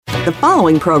The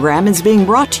following program is being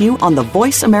brought to you on the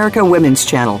Voice America Women's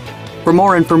Channel. For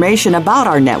more information about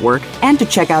our network and to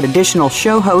check out additional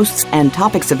show hosts and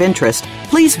topics of interest,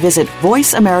 please visit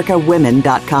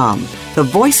voiceamericawomen.com. The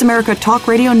Voice America Talk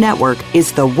Radio Network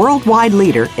is the worldwide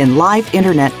leader in live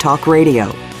Internet talk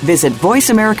radio. Visit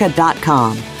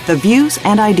voiceamerica.com. The views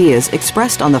and ideas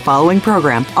expressed on the following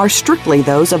program are strictly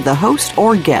those of the host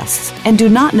or guests and do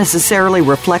not necessarily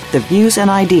reflect the views and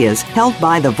ideas held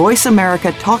by the Voice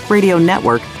America Talk Radio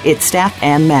Network, its staff,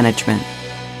 and management.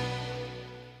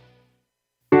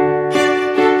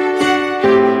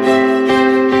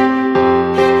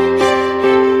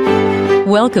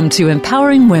 Welcome to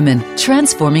Empowering Women,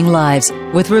 Transforming Lives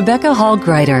with Rebecca Hall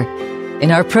Gruyter. In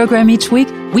our program each week,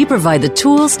 we provide the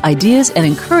tools, ideas, and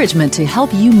encouragement to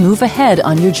help you move ahead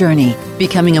on your journey,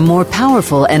 becoming a more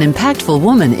powerful and impactful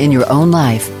woman in your own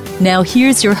life. Now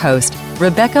here's your host,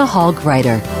 Rebecca Hall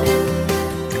Gruyter.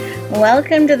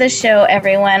 Welcome to the show,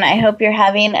 everyone. I hope you're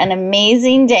having an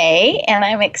amazing day, and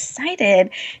I'm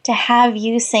excited to have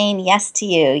you saying yes to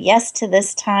you, yes to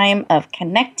this time of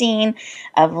connecting,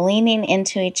 of leaning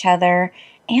into each other,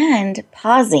 and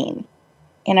pausing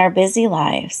in our busy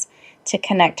lives to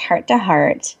connect heart to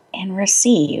heart and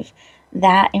receive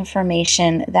that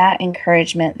information, that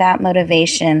encouragement, that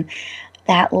motivation,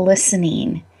 that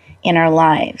listening in our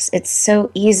lives. It's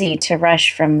so easy to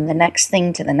rush from the next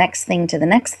thing to the next thing to the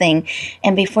next thing.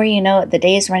 And before you know it, the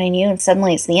day is running you and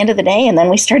suddenly it's the end of the day and then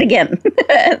we start again.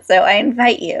 So I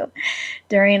invite you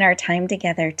during our time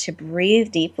together to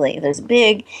breathe deeply, those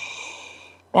big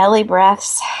belly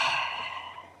breaths.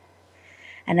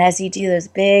 And as you do those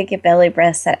big belly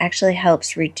breaths, that actually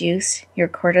helps reduce your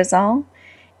cortisol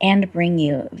and bring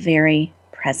you very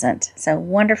present. So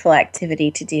wonderful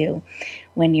activity to do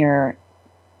when you're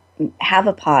have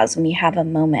a pause, when you have a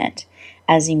moment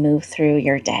as you move through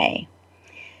your day,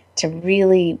 to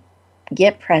really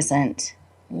get present,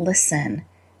 listen,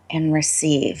 and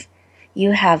receive.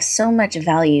 You have so much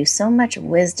value, so much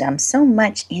wisdom, so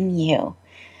much in you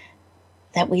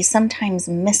that we sometimes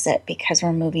miss it because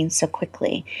we're moving so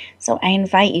quickly. So I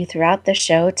invite you throughout the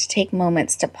show to take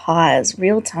moments to pause,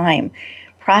 real time,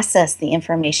 process the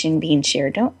information being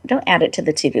shared. Don't add it to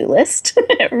the to-do list.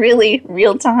 Really,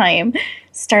 real time.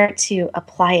 Start to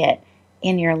apply it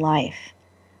in your life.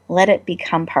 Let it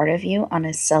become part of you on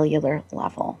a cellular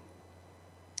level.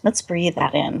 Let's breathe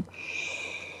that in.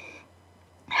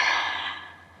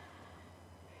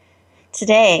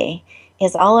 Today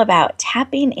is all about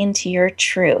tapping into your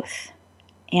truth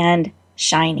and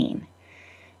shining.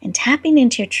 And tapping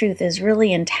into your truth is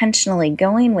really intentionally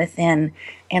going within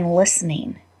and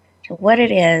listening to what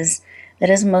it is that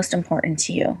is most important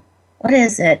to you. What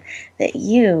is it that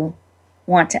you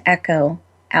want to echo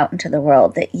out into the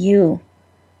world, that you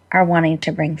are wanting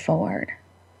to bring forward?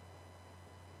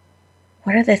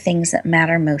 What are the things that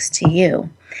matter most to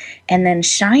you? And then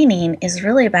shining is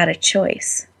really about a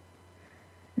choice.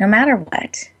 No matter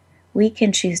what, we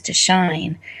can choose to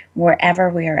shine wherever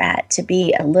we are at, to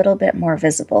be a little bit more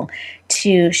visible,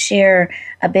 to share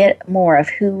a bit more of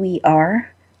who we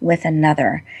are with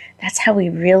another. That's how we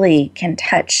really can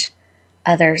touch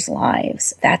others'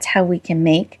 lives. That's how we can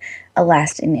make a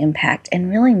lasting impact and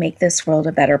really make this world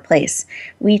a better place.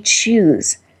 We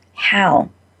choose how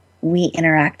we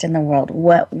interact in the world,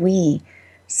 what we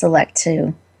select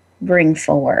to bring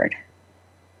forward.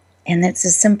 And it's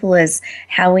as simple as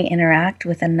how we interact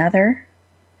with another,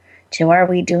 to are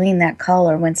we doing that call,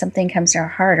 or when something comes to our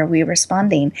heart, are we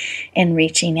responding and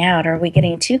reaching out? Are we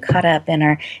getting too caught up in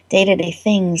our day-to-day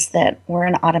things that we're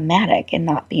an automatic and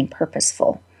not being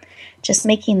purposeful? Just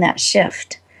making that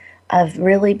shift of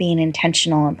really being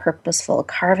intentional and purposeful,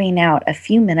 carving out a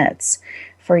few minutes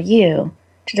for you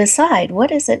to decide,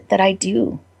 what is it that I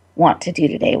do want to do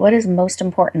today? What is most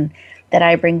important that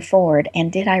I bring forward?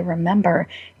 And did I remember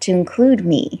to include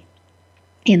me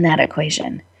in that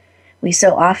equation? We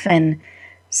so often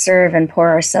serve and pour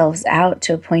ourselves out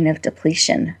to a point of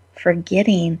depletion,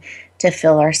 forgetting to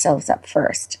fill ourselves up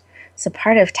first. So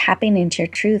part of tapping into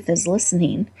your truth is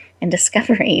listening and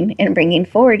discovering and bringing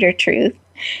forward your truth.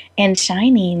 And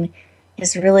shining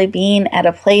is really being at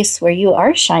a place where you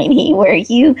are shiny, where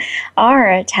you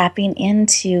are tapping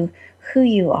into who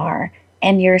you are,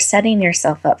 and you're setting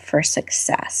yourself up for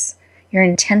success. You're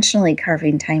intentionally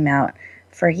carving time out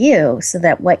for you so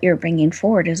that what you're bringing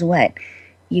forward is what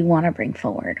you want to bring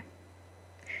forward.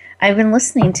 I've been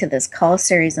listening to this call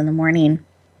series in the morning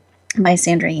by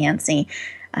Sandra Yancey,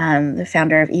 the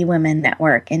founder of eWomen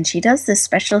Network, and she does this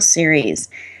special series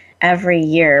every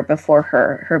year before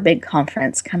her big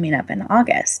conference coming up in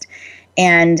August.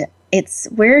 And it's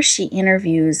where she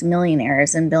interviews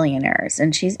millionaires and billionaires,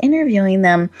 and she's interviewing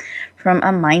them from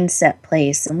a mindset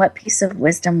place and what piece of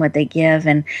wisdom would they give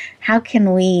and how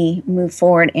can we move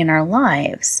forward in our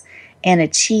lives and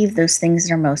achieve those things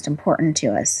that are most important to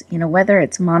us, whether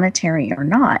it's monetary or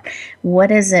not.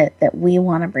 What is it that we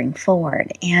want to bring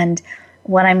forward? And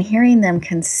what I'm hearing them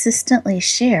consistently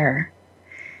share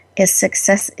is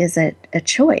success is a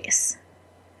choice.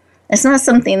 It's not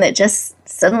something that just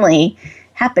suddenly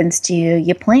happens to you.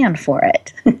 You plan for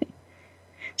it.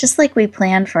 Just like we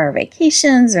plan for our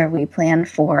vacations, or we plan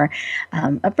for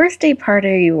a birthday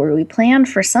party, or we plan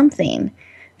for something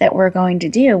that we're going to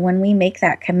do. When we make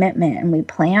that commitment and we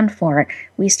plan for it,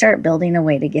 we start building a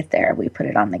way to get there. We put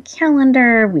it on the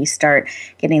calendar, we start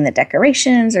getting the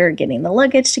decorations or getting the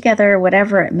luggage together,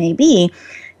 whatever it may be,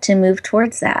 to move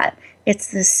towards that.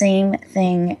 It's the same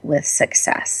thing with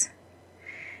success.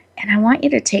 And I want you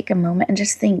to take a moment and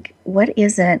just think, what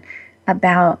is it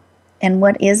about, and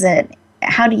what is it,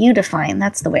 how do you define,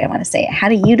 that's the way I want to say it, how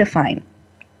do you define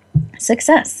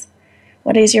success?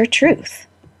 What is your truth?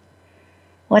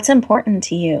 What's important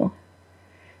to you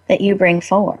that you bring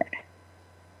forward?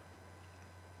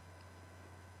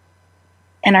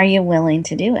 And are you willing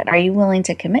to do it? Are you willing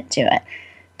to commit to it,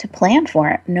 to plan for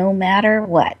it, no matter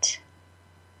what?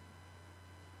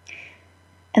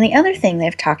 And the other thing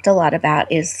they've talked a lot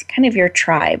about is kind of your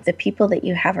tribe, the people that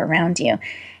you have around you.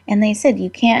 And they said you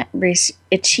can't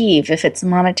achieve, if it's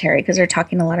monetary, because they're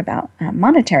talking a lot about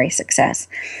monetary success,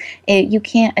 you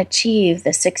can't achieve the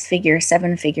 6-figure,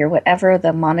 7-figure, whatever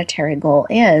the monetary goal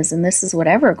is, and this is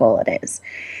whatever goal it is,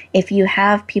 if you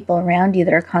have people around you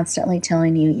that are constantly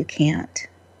telling you you can't.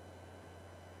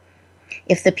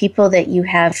 If the people that you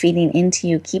have feeding into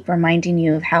you keep reminding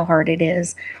you of how hard it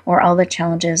is, or all the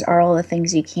challenges, or all the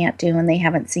things you can't do, and they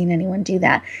haven't seen anyone do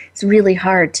that, it's really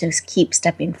hard to keep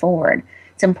stepping forward.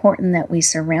 It's important that we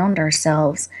surround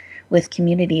ourselves with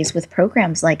communities, with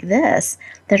programs like this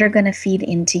that are going to feed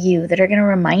into you, that are going to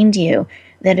remind you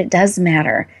that it does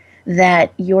matter,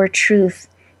 that your truth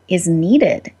is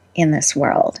needed in this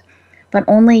world. But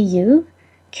only you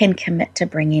can commit to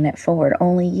bringing it forward.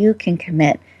 Only you can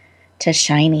commit to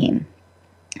shining.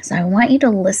 So I want you to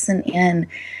listen in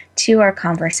to our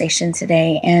conversation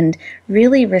today and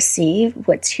really receive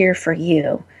what's here for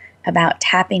you about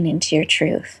tapping into your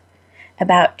truth,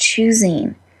 about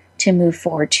choosing to move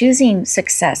forward, choosing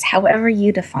success, however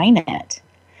you define it,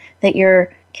 that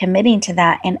you're committing to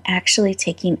that and actually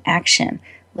taking action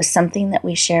with something that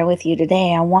we share with you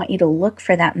today. I want you to look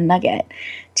for that nugget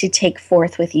to take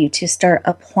forth with you, to start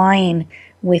applying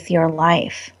with your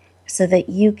life so that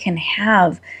you can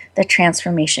have the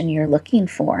transformation you're looking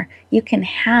for. You can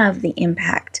have the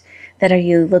impact that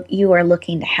you are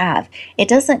looking to have. It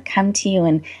doesn't come to you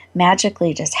and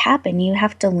magically just happen. You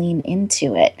have to lean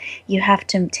into it. You have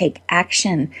to take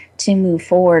action to move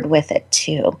forward with it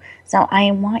too. So I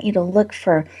want you to look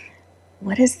for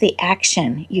what is the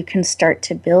action you can start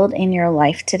to build in your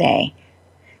life today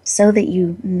so that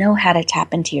you know how to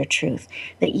tap into your truth,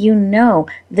 that you know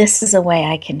this is a way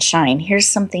I can shine. Here's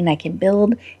something I can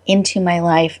build into my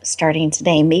life starting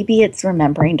today. Maybe it's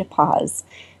remembering to pause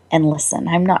and listen.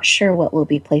 I'm not sure what will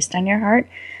be placed on your heart,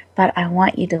 but I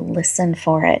want you to listen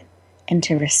for it and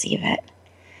to receive it.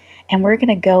 And we're going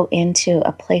to go into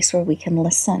a place where we can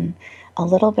listen a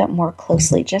little bit more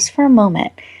closely, just for a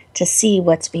moment, to see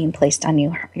what's being placed on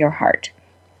your heart.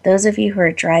 Those of you who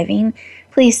are driving,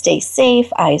 please stay safe,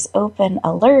 eyes open,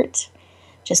 alert,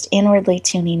 just inwardly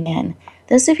tuning in.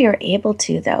 Those of you who are able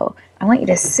to, though, I want you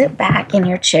to sit back in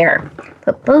your chair,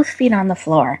 put both feet on the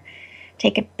floor,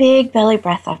 take a big belly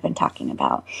breath I've been talking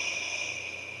about.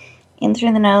 In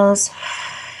through the nose,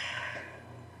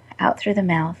 out through the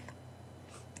mouth.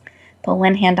 Put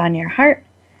one hand on your heart,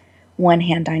 one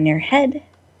hand on your head,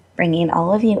 bringing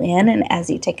all of you in. And as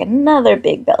you take another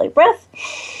big belly breath,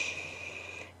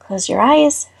 close your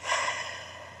eyes.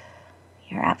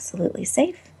 You're absolutely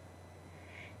safe.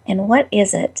 And what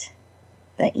is it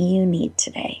that you need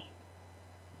today?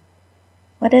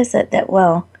 What is it that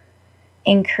will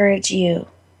encourage you,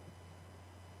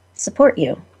 support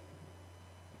you?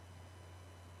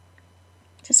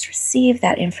 Just receive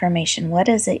that information. What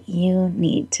is it you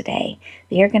need today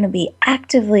that you're going to be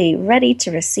actively ready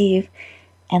to receive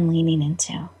and leaning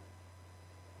into?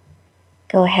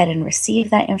 Go ahead and receive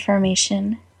that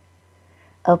information.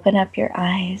 Open up your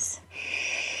eyes.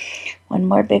 One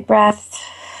more big breath.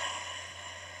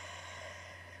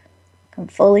 Come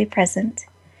fully present.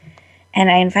 And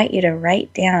I invite you to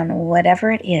write down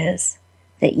whatever it is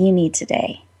that you need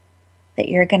today, that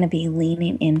you're going to be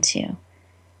leaning into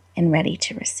and ready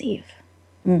to receive.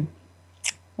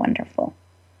 Wonderful.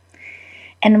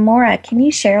 And Maura, can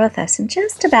you share with us in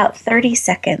just about 30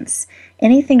 seconds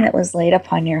anything that was laid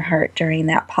upon your heart during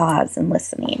that pause and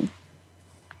listening?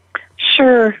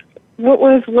 Sure. What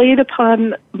was laid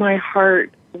upon my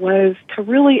heart was to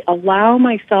really allow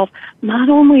myself not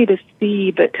only to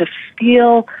see, but to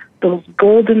feel those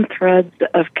golden threads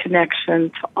of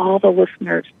connection to all the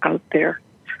listeners out there.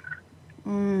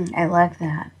 I love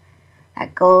that.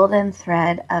 That golden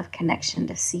thread of connection,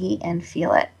 to see and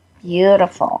feel it.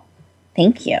 Beautiful.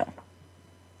 Thank you.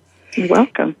 You're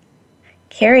welcome.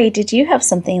 Kari, did you have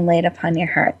something laid upon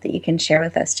your heart that you can share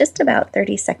with us? Just about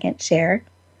 30-second share.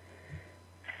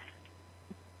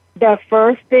 The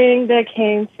first thing that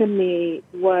came to me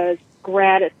was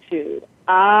gratitude.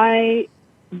 I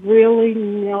really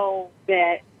know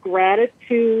that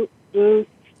gratitude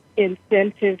boosts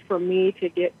incentive for me to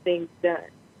get things done.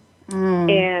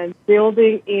 And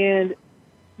building in,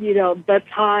 the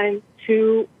time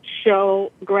to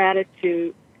show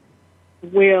gratitude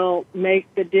will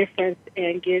make the difference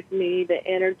and give me the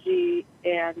energy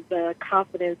and the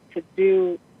confidence to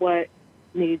do what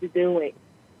needs doing.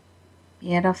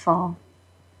 Beautiful.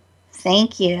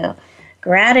 Thank you.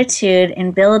 Gratitude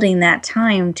in building that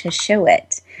time to show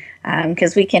it,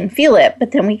 because we can feel it,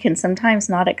 but then we can sometimes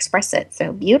not express it.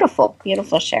 So beautiful,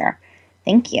 beautiful share.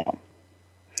 Thank you.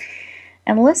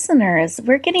 And listeners,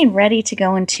 we're getting ready to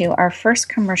go into our first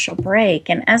commercial break.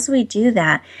 And as we do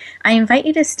that, I invite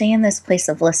you to stay in this place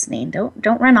of listening.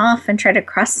 Don't run off and try to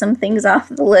cross some things off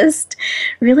the list.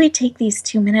 Really take these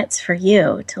 2 minutes for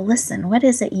you to listen. What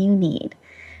is it you need?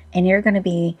 And you're going to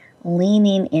be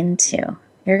leaning into.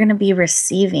 You're going to be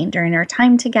receiving during our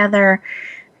time together.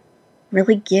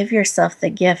 Really give yourself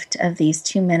the gift of these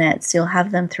 2 minutes. You'll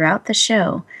have them throughout the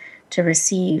show to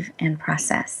receive and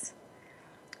process.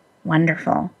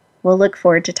 Wonderful. We'll look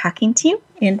forward to talking to you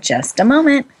in just a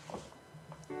moment.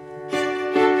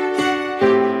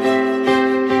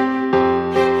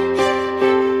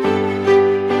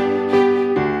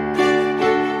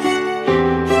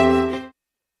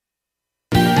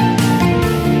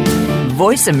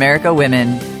 Voice America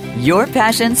Women. Your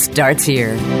passion starts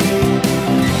here.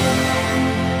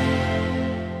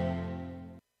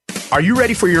 Are you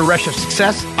ready for your rush of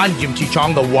success? I'm Jim Chi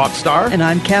Chong, the walk star. And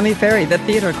I'm Cammie Ferry, the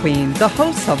theater queen, the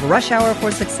host of Rush Hour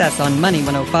for Success on Money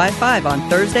 105.5 on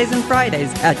Thursdays and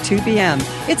Fridays at 2 p.m.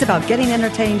 It's about getting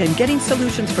entertained and getting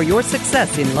solutions for your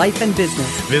success in life and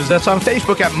business. Visit us on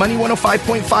Facebook at Money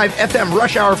 105.5 FM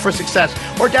Rush Hour for Success,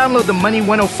 or download the Money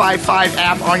 105.5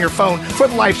 app on your phone for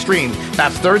the live stream.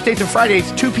 That's Thursdays and Fridays,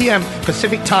 2 p.m.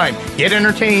 Pacific Time. Get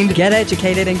entertained, get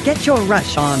educated, and get your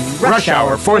rush on Rush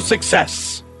Hour for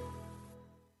Success.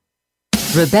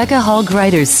 Rebecca Hall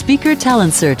Gruyter's Speaker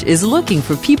Talent Search is looking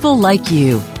for people like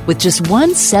you. With just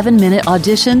one 7-minute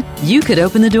audition, you could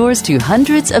open the doors to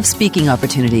hundreds of speaking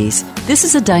opportunities. This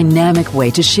is a dynamic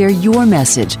way to share your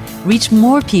message, reach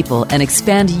more people, and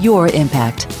expand your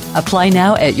impact. Apply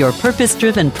now at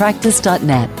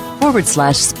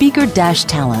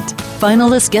yourpurposedrivenpractice.net/speaker-talent.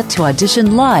 Finalists get to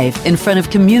audition live in front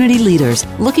of community leaders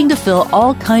looking to fill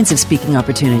all kinds of speaking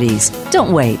opportunities.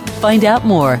 Don't wait. Find out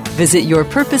more. Visit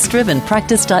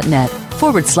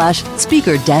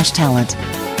yourpurposedrivenpractice.net/speaker-talent.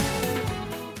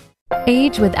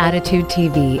 Age with Attitude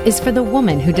TV is for the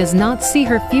woman who does not see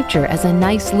her future as a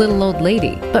nice little old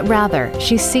lady, but rather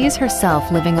she sees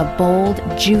herself living a bold,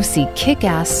 juicy,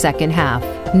 kick-ass second half.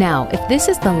 Now, if this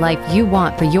is the life you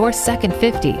want for your second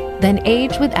 50, then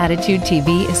Age with Attitude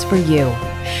TV is for you.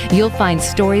 You'll find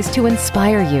stories to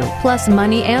inspire you, plus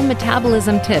money and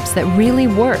metabolism tips that really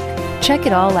work. Check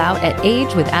it all out at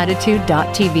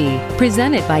agewithattitude.tv,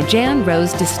 presented by Jan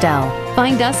Rose Distel.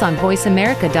 Find us on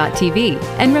voiceamerica.tv.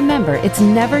 And remember, it's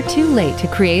never too late to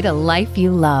create a life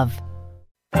you love.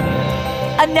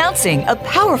 Announcing a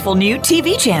powerful new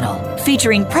TV channel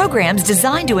featuring programs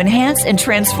designed to enhance and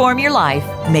transform your life.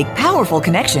 Make powerful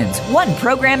connections, one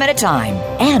program at a time.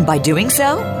 And by doing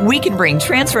so, we can bring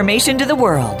transformation to the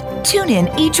world. Tune in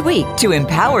each week to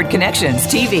Empowered Connections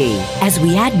TV as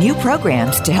we add new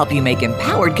programs to help you make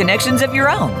empowered connections of your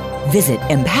own. Visit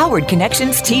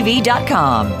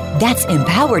empoweredconnectionstv.com. That's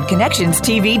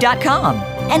empoweredconnectionstv.com.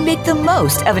 And make the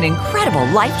most of an incredible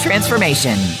life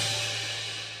transformation.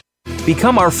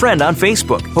 Become our friend on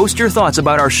Facebook. Post your thoughts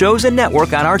about our shows and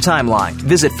network on our timeline.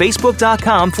 Visit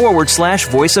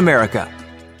facebook.com/Voice America.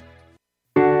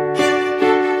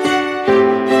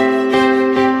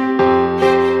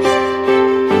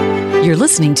 You're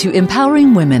listening to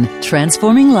Empowering Women,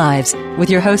 Transforming Lives with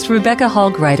your host, Rebecca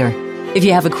Hall Gruyter. If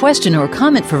you have a question or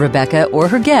comment for Rebecca or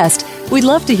her guest, we'd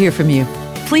love to hear from you.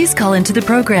 Please call into the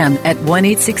program at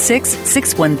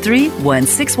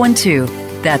 1-866-613-1612.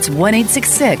 That's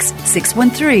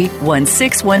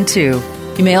 1-866-613-1612.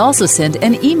 You may also send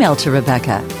an email to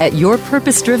Rebecca at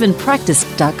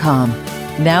yourpurposedrivenpractice.com.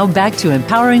 Now back to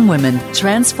empowering women,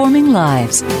 transforming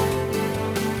lives.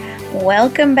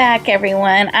 Welcome back,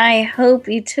 everyone. I hope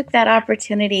you took that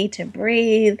opportunity to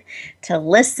breathe, to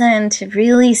listen, to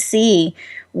really see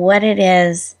what it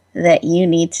is that you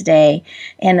need today.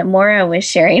 And Maura was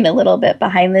sharing a little bit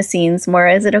behind the scenes.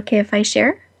 Maura, is it okay if I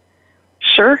share?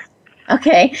 Sure.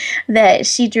 Okay, that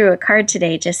she drew a card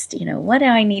today, just, what do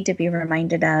I need to be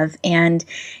reminded of? And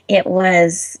it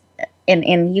was,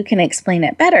 and you can explain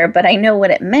it better, but I know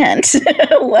what it meant,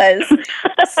 was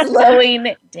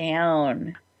slowing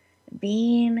down,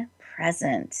 being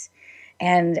present.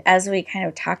 And as we kind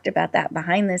of talked about that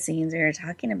behind the scenes, we were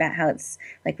talking about how it's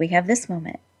like we have this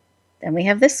moment, then we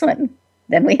have this one,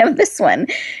 then we have this one.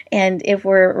 And if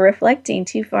we're reflecting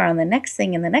too far on the next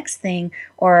thing and the next thing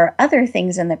or other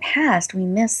things in the past, we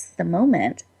miss the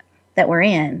moment that we're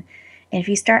in. And if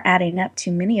you start adding up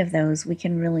too many of those, we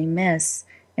can really miss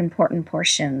important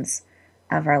portions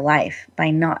of our life by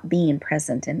not being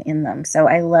present and in them. So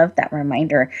I love that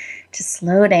reminder to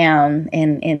slow down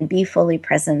and be fully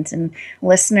present. And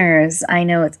listeners, I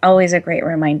know it's always a great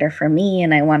reminder for me,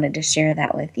 and I wanted to share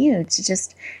that with you, to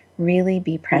just really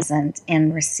be present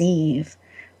and receive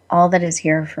all that is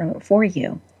here for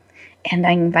you. And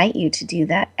I invite you to do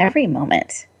that every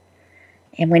moment.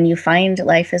 And when you find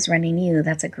life is running you,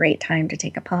 that's a great time to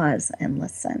take a pause and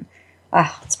listen.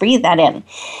 Let's breathe that in.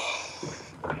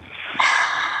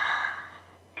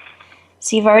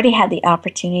 So you've already had the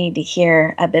opportunity to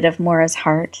hear a bit of Maura's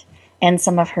heart and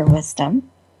some of her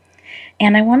wisdom.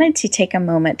 And I wanted to take a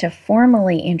moment to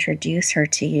formally introduce her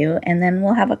to you, and then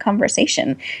we'll have a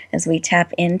conversation as we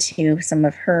tap into some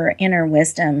of her inner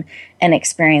wisdom and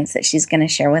experience that she's going to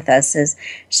share with us, as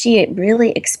she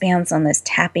really expands on this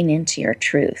tapping into your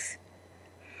truth.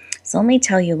 So let me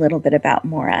tell you a little bit about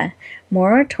Maura.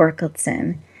 Maura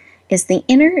Tokildson is the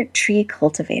inner tree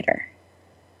cultivator,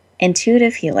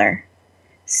 intuitive healer,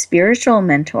 spiritual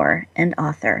mentor, and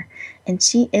author, and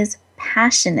she is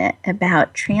passionate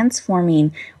about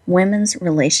transforming women's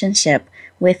relationship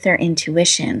with their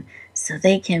intuition so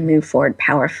they can move forward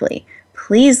powerfully.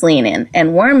 Please lean in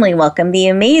and warmly welcome the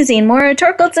amazing Maura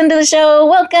Tokildson to the show.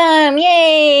 Welcome.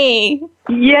 Yay.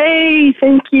 Yay.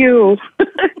 Thank you.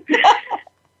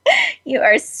 You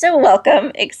are so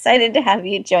welcome. Excited to have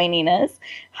you joining us.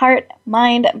 Heart,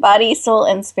 mind, body, soul,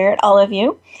 and spirit, all of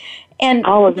you. And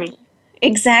all of me.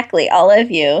 Exactly, all of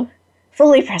you.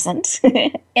 Fully present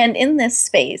and in this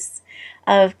space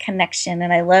of connection.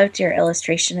 And I loved your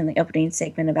illustration in the opening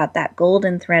segment about that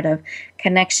golden thread of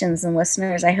connections. And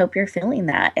listeners, I hope you're feeling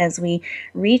that as we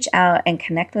reach out and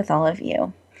connect with all of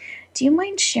you. Do you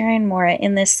mind sharing more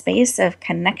in this space of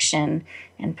connection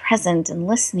and present and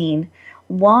listening,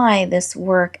 why this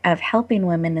work of helping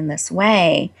women in this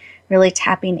way, really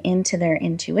tapping into their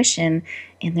intuition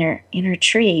in their inner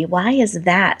tree, why is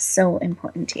that so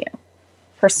important to you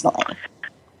personally?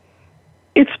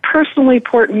 It's personally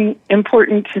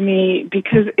important to me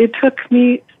because it took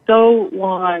me so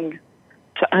long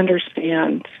to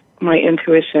understand my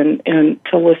intuition and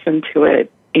to listen to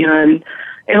it. And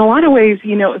in a lot of ways,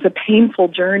 it was a painful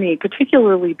journey,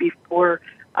 particularly before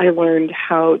I learned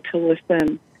how to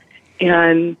listen.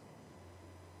 And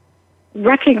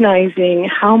recognizing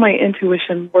how my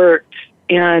intuition worked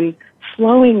and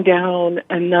slowing down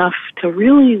enough to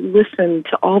really listen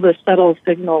to all the subtle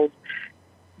signals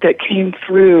that came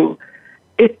through,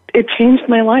 it changed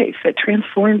my life. It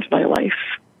transformed my life.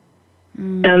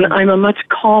 Mm. And I'm a much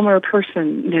calmer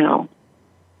person now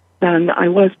than I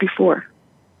was before.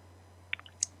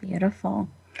 Beautiful.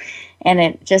 And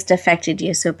it just affected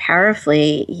you so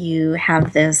powerfully. You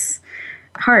have this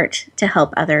heart to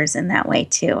help others in that way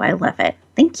too. I love it.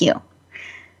 Thank you.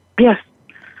 Yes.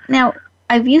 Now,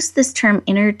 I've used this term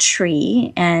inner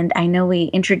tree, and I know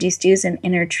we introduced you as an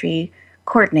inner tree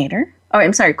coordinator. Oh,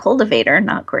 I'm sorry, cultivator,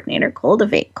 not coordinator,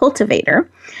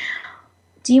 cultivator.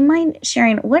 Do you mind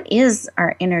sharing what is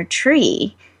our inner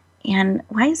tree and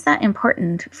why is that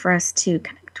important for us to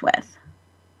connect with?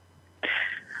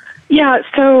 Yeah,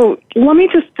 so let me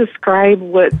just describe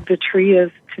what the tree is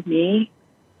to me.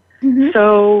 Mm-hmm.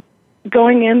 So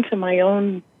going into my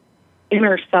own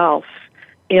inner self,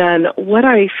 and what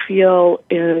I feel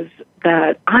is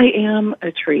that I am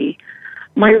a tree.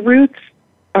 My roots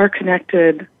are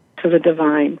connected to the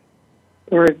divine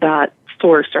or that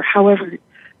source or however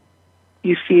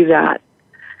you see that.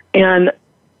 And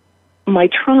my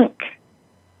trunk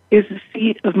is the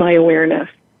seat of my awareness.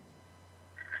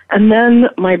 And then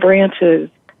my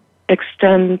branches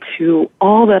extend to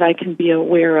all that I can be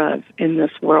aware of in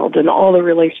this world and all the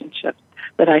relationships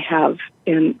that I have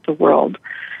in the world.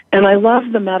 And I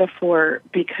love the metaphor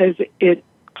because it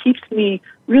keeps me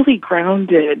really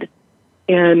grounded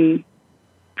in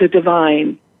the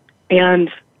divine and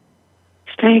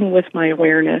staying with my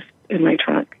awareness in my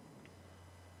trunk.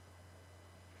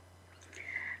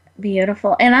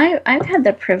 Beautiful. And I've had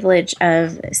the privilege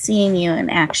of seeing you in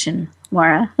action,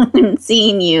 Maura,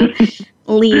 seeing you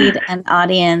lead an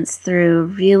audience through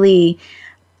really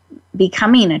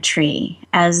becoming a tree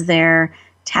as they're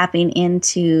tapping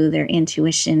into their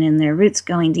intuition and their roots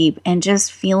going deep, and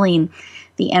just feeling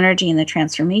the energy and the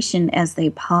transformation as they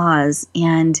pause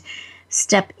and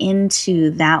step into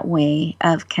that way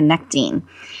of connecting.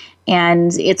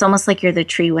 And it's almost like you're the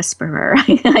tree whisperer.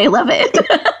 I love it.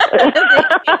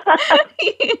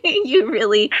 You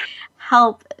really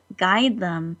help guide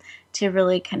them to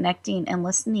really connecting and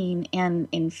listening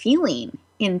and feeling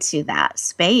into that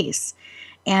space.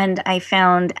 And I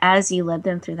found as you led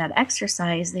them through that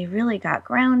exercise, they really got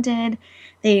grounded.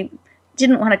 They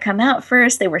didn't want to come out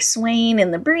first. They were swaying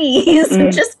in the breeze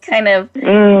and just kind of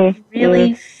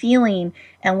really feeling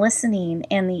and listening.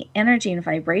 And the energy and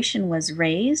vibration was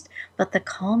raised, but the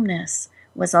calmness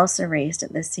was also raised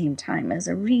at the same time. It was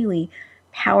a really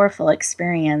powerful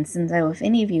experience. And so if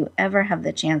any of you ever have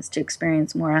the chance to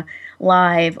experience Maura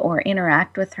live or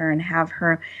interact with her and have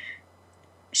her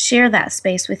share that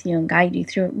space with you and guide you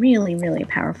through it, really, really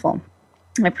powerful.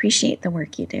 I appreciate the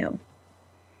work you do.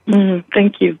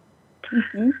 Thank you.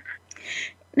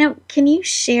 Now, can you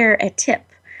share a tip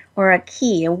or a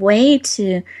key, a way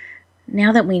to,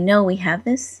 now that we know we have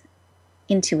this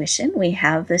intuition, we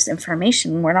have this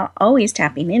information, we're not always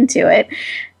tapping into it,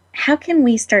 how can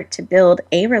we start to build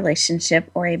a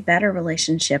relationship or a better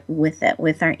relationship with it,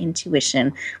 with our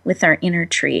intuition, with our inner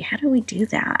tree? How do we do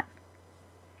that?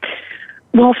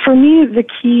 Well, for me, the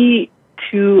key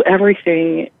to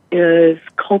everything is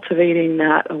cultivating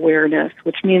that awareness,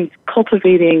 which means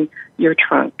cultivating your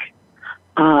trunk.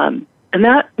 And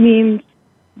that means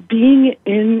being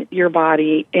in your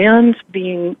body and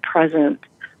being present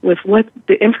with what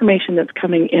the information that's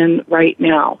coming in right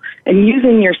now and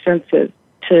using your senses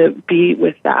to be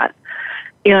with that.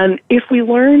 And if we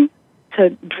learn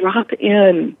to drop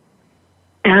in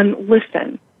and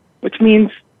listen, which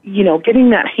means, you know, getting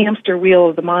that hamster wheel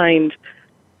of the mind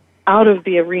out of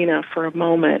the arena for a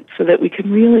moment so that we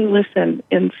can really listen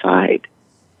inside,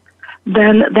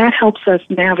 then that helps us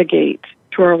navigate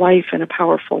through our life in a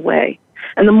powerful way.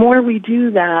 And the more we do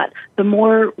that, the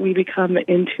more we become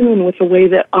in tune with the way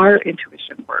that our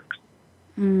intuition works.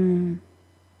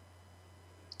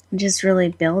 Just really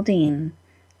building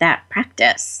that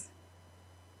practice.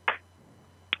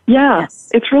 Yeah, yes.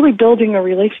 It's really building a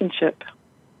relationship.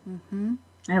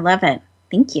 I love it.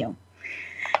 Thank you.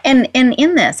 And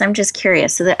in this, I'm just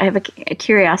curious. So that I have a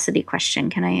curiosity question.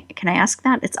 Can I ask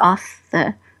that? It's off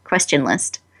the question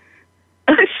list.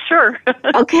 Sure.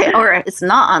 Okay, or it's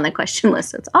not on the question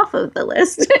list. It's off of the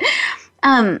list.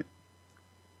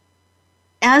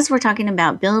 As we're talking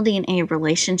about building a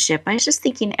relationship, I was just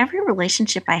thinking every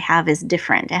relationship I have is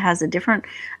different. It has a different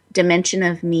dimension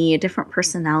of me, a different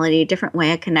personality, a different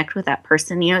way I connect with that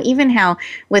person. You know, even how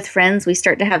with friends we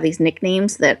start to have these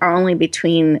nicknames that are only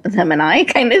between them and I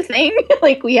kind of thing.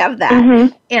 Like we have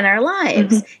that in our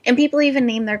lives. And people even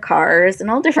name their cars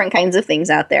and all different kinds of things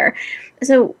out there.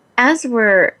 So as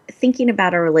we're thinking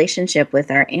about our relationship with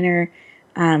our inner,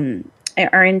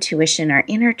 our intuition, our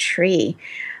inner tree,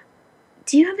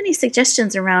 do you have any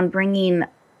suggestions around bringing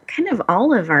kind of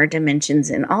all of our dimensions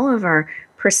and all of our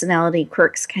personality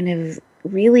quirks kind of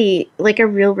really like a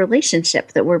real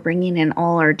relationship that we're bringing in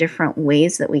all our different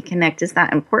ways that we connect? Is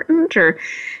that important, or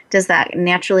does that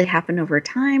naturally happen over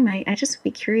time? I just would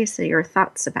be curious of your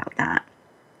thoughts about that.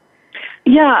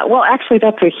 Yeah, well, actually,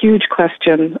 that's a huge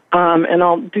question, and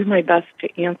I'll do my best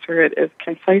to answer it as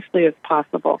concisely as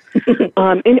possible.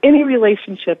 In any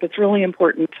relationship, it's really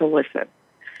important to listen.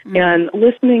 And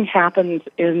listening happens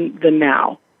in the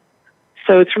now.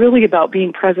 So it's really about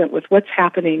being present with what's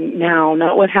happening now,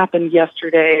 not what happened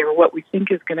yesterday or what we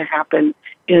think is going to happen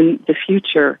in the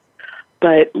future,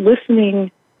 but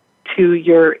listening to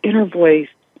your inner voice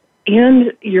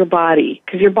and your body,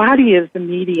 because your body is the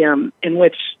medium in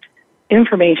which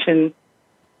information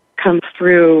comes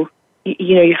through.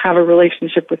 You know, you have a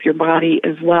relationship with your body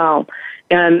as well.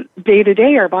 And day to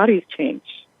day, our bodies change.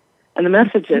 And the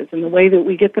messages and the way that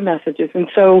we get the messages. And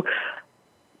so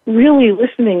really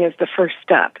listening is the first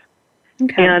step.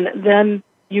 Okay. And then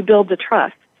you build the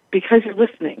trust because you're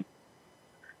listening.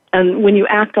 And when you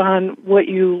act on what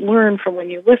you learn from when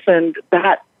you listened,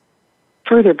 that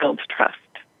further builds trust.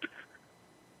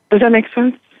 Does that make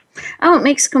sense? Oh, it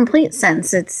makes complete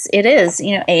sense. It is,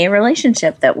 a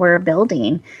relationship that we're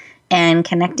building and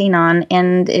connecting on,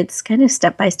 and it's kind of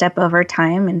step by step over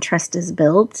time, and trust is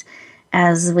built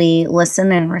as we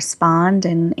listen and respond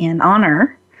and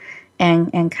honor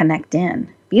and connect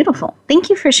in. Beautiful. Thank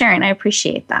you for sharing. I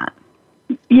appreciate that.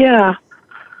 Yeah.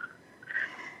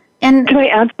 And can I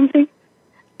add something?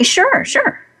 Sure.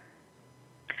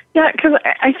 Yeah, because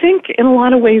I think in a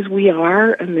lot of ways we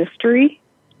are a mystery,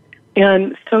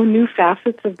 and so new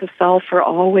facets of the self are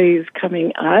always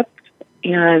coming up,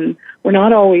 and we're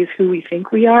not always who we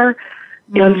think we are.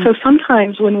 And so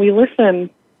sometimes when we listen,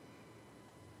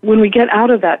 when we get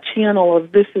out of that channel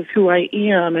of this is who I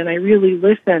am, and I really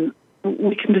listen,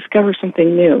 we can discover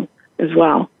something new as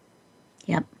well.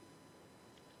 Yep.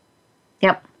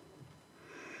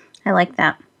 I like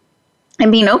that.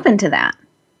 And being open to that.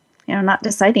 Not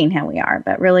deciding how we are,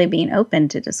 but really being open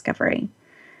to discovery.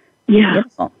 Yeah.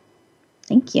 Beautiful.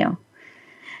 Thank you.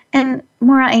 And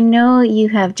Maura, I know you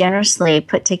have generously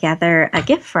put together a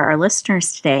gift for our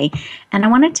listeners today, and I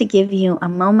wanted to give you a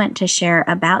moment to share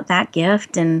about that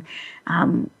gift and,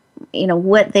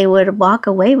 what they would walk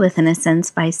away with, in a sense,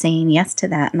 by saying yes to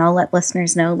that. And I'll let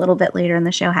listeners know a little bit later in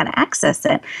the show how to access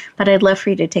it. But I'd love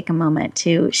for you to take a moment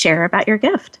to share about your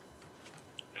gift.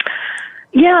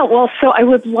 Yeah, well, so I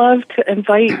would love to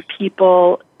invite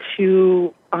people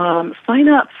to sign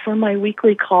up for my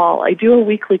weekly call. I do a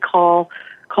weekly call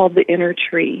called The Inner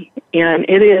Tree, and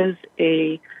it is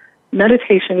a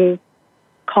meditation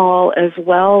call as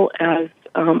well as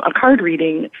a card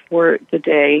reading for the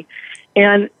day.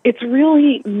 And it's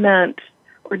really meant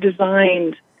or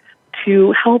designed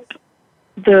to help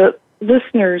the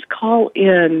listeners call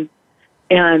in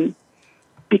and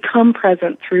become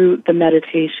present through the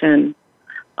meditation,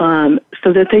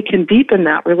 so that they can deepen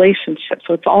that relationship.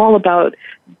 So it's all about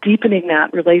deepening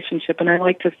that relationship. And I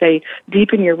like to say,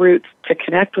 deepen your roots to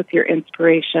connect with your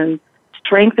inspiration,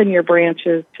 strengthen your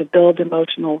branches to build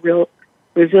emotional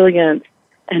resilience,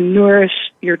 and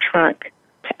nourish your trunk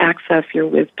to access your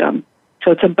wisdom. So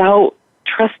it's about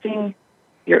trusting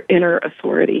your inner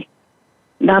authority.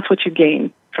 And that's what you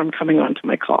gain from coming onto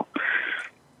my call.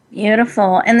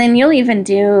 Beautiful. And then you'll even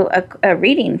do a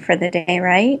reading for the day,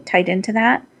 right? Tied into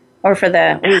that? Or for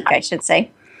the week, I should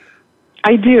say.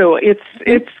 I do. It's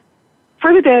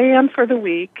for the day and for the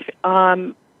week.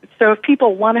 So if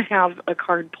people want to have a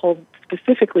card pulled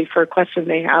specifically for a question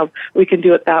they have, we can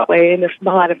do it that way. And if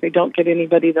not, if they don't get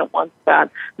anybody that wants that,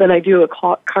 then I do a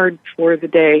card for the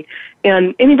day.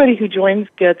 And anybody who joins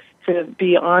gets to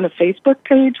be on a Facebook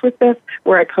page with this,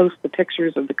 where I post the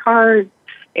pictures of the cards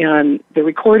and the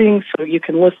recordings, so you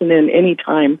can listen in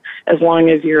anytime as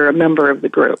long as you're a member of the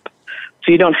group.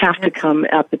 So you don't have to come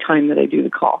at the time that I do the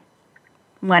call.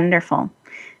 Wonderful.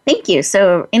 Thank you.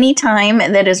 So any time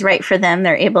that is right for them,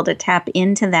 they're able to tap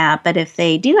into that. But if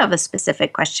they do have a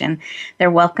specific question,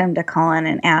 they're welcome to call in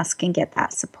and ask and get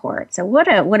that support. So what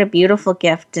a beautiful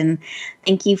gift. And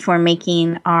thank you for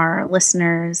making our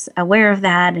listeners aware of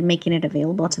that and making it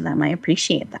available to them. I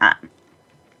appreciate that.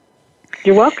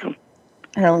 You're welcome.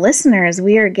 Listeners,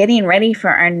 we are getting ready for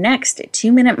our next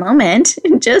 2-minute moment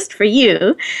just for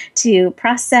you to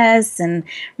process and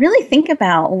really think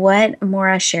about what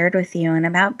Maura shared with you and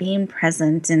about being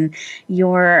present in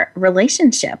your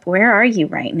relationship. Where are you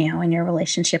right now in your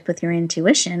relationship with your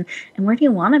intuition, and where do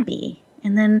you want to be?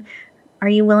 And then are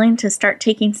you willing to start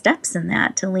taking steps in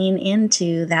that to lean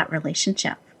into that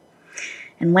relationship?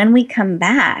 And when we come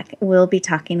back, we'll be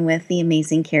talking with the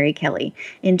amazing Kari Kelley.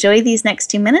 Enjoy these next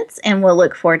 2 minutes, and we'll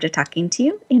look forward to talking to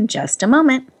you in just a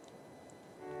moment.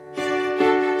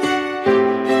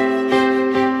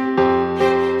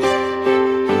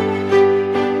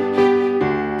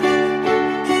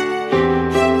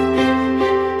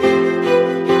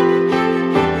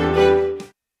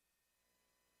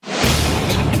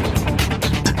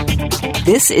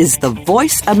 This is the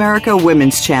Voice America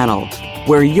Women's Channel,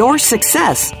 where your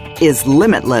success is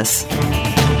limitless.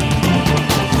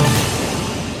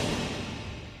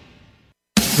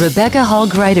 Rebecca Hall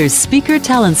Gruyter's Speaker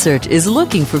Talent Search is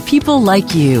looking for people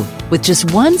like you. With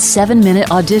just one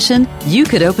 7-minute audition, you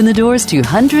could open the doors to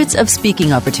hundreds of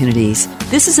speaking opportunities.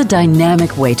 This is a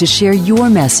dynamic way to share your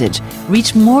message,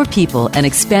 reach more people, and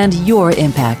expand your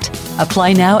impact.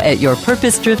 Apply now at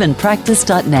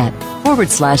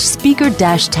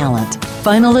yourpurposedrivenpractice.net/speaker-talent.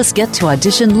 Finalists get to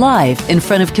audition live in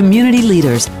front of community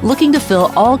leaders looking to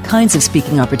fill all kinds of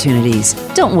speaking opportunities.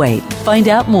 Don't wait. Find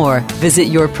out more. Visit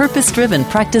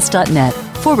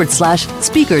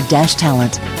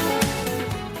yourpurposedrivenpractice.net/speaker-talent.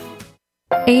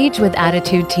 Age with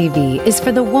Attitude TV is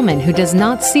for the woman who does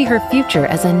not see her future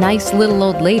as a nice little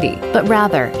old lady, but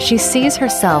rather she sees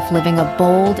herself living a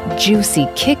bold, juicy,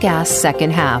 kick-ass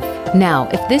second half. Now,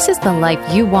 if this is the life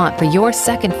you want for your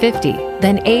second 50,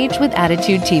 then Age with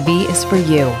Attitude TV is for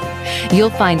you. You'll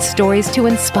find stories to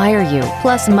inspire you,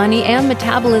 plus money and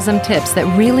metabolism tips that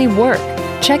really work.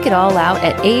 Check it all out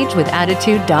at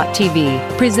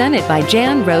agewithattitude.tv, presented by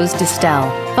Jan Rose Distel.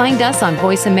 Find us on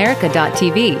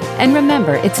voiceamerica.tv. And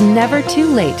remember, it's never too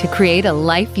late to create a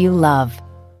life you love.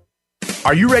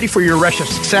 Are you ready for your rush of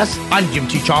success? I'm Jim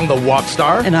T. Chong, the walk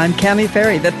star. And I'm Cami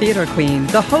Ferry, the theater queen,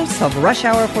 the host of Rush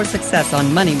Hour for Success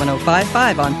on Money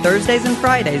 105.5 on Thursdays and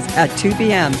Fridays at 2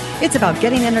 p.m. It's about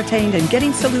getting entertained and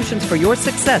getting solutions for your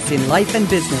success in life and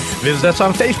business. Visit us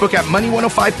on Facebook at Money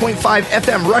 105.5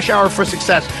 FM Rush Hour for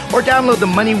Success, or download the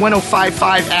Money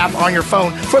 105.5 app on your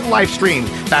phone for the live stream.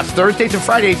 That's Thursdays and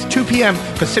Fridays, 2 p.m.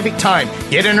 Pacific Time.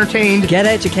 Get entertained, get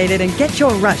educated, and get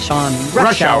your rush on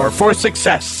Rush Hour for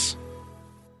Success.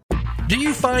 Do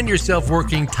you find yourself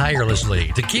working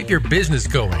tirelessly to keep your business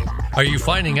going? Are you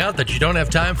finding out that you don't have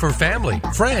time for family,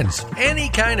 friends, any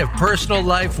kind of personal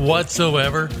life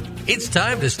whatsoever? It's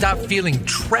time to stop feeling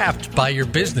trapped by your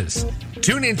business.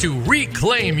 Tune in to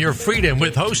Reclaim Your Freedom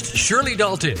with host Shirley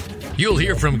Dalton. You'll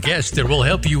hear from guests that will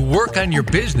help you work on your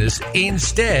business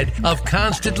instead of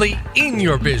constantly in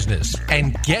your business,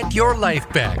 and get your life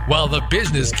back while the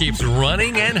business keeps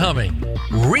running and humming.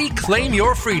 Reclaim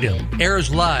Your Freedom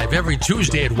airs live every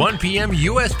Tuesday at 1 p.m.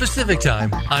 U.S. Pacific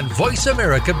Time on Voice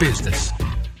America Business.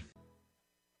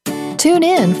 Tune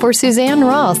in for Suzanne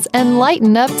Ross and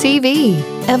Lighten Up TV,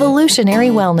 evolutionary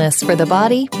wellness for the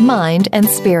body, mind, and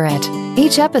spirit.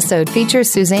 Each episode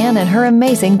features Suzanne and her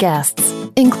amazing guests,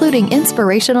 including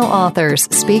inspirational authors,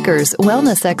 speakers,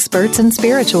 wellness experts, and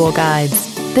spiritual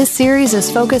guides. This series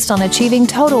is focused on achieving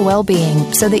total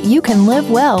well-being so that you can live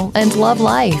well and love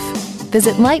life.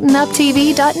 Visit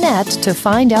lightenuptv.net to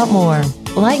find out more.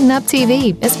 Lighten Up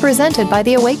TV is presented by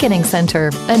the Awakening Center,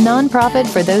 a nonprofit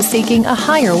for those seeking a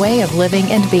higher way of living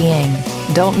and being.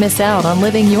 Don't miss out on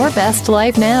living your best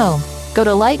life now. Go to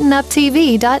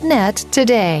lightenuptv.net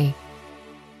today.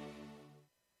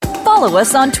 Follow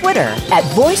us on Twitter at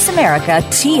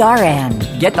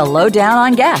VoiceAmericaTRN. Get the lowdown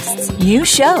on guests, new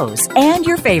shows, and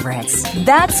your favorites.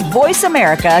 That's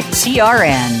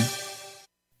VoiceAmericaTRN.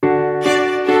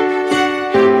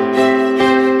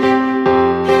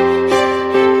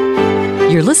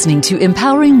 You're listening to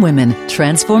Empowering Women,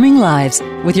 Transforming Lives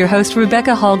with your host,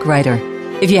 Rebecca Hall Gruyter.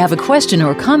 If you have a question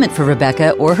or comment for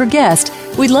Rebecca or her guest,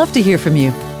 we'd love to hear from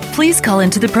you. Please call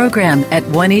into the program at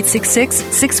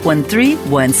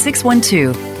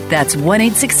 1-866-613-1612. That's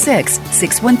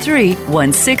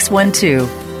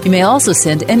 1-866-613-1612. You may also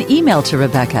send an email to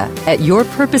Rebecca at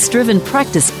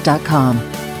yourpurposedrivenpractice.com.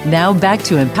 Now back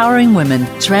to Empowering Women,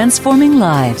 Transforming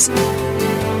Lives.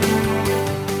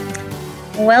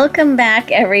 Welcome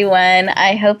back, everyone.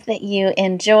 I hope that you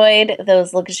enjoyed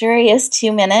those luxurious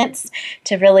 2 minutes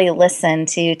to really listen,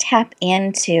 to tap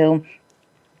into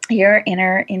your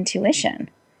inner intuition,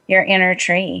 your inner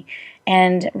tree,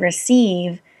 and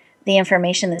receive the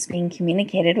information that's being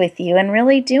communicated with you, and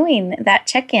really doing that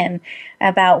check-in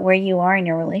about where you are in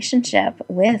your relationship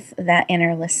with that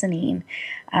inner listening.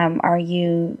 Are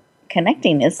you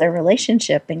connecting? Is there a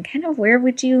relationship? And kind of where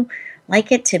would you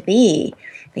like it to be?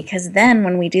 Because then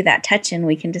when we do that touch-in,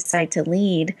 we can decide to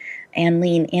lead and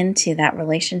lean into that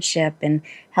relationship and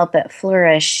help it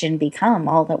flourish and become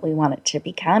all that we want it to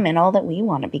become and all that we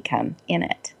want to become in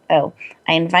it. So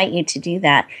I invite you to do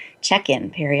that check-in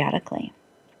periodically.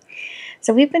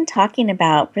 So we've been talking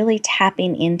about really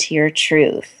tapping into your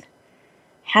truth,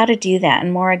 how to do that.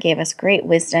 And Maura gave us great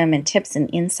wisdom and tips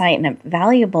and insight and a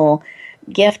valuable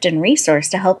gift and resource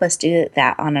to help us do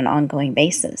that on an ongoing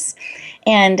basis.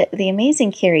 And the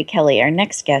amazing Kari Kelley, our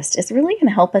next guest, is really going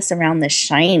to help us around the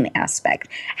shine aspect.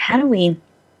 How do we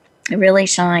really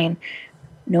shine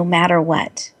no matter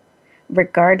what,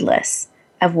 regardless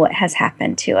of what has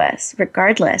happened to us,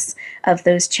 regardless of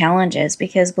those challenges?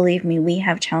 Because believe me, we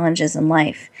have challenges in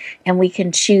life, and we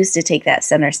can choose to take that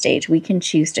center stage. We can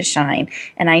choose to shine.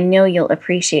 And I know you'll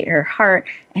appreciate her heart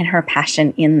and her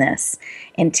passion in this,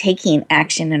 and taking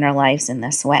action in our lives in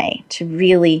this way to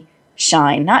really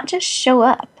shine, not just show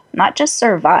up, not just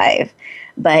survive,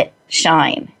 but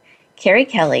shine. Kari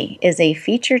Kelley is a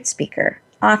featured speaker,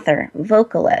 author,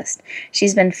 vocalist.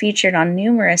 She's been featured on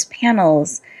numerous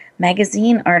panels,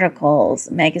 magazine articles,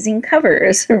 magazine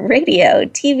covers, radio,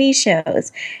 TV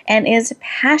shows, and is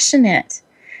passionate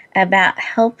about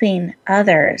helping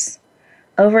others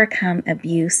overcome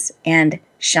abuse and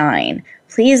shine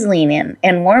please lean in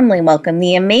and warmly welcome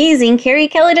the amazing Kari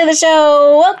Kelley to the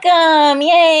show. Welcome.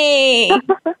 Yay.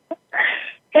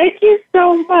 Thank you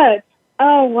so much.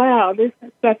 Oh, wow. This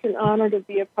is such an honor to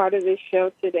be a part of this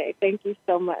show today. Thank you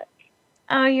so much.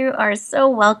 Oh, you are so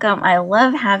welcome. I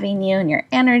love having you and your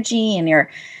energy and your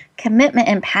commitment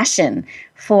and passion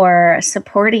for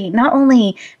supporting, not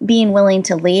only being willing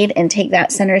to lead and take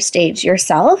that center stage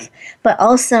yourself, but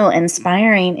also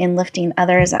inspiring and lifting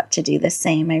others up to do the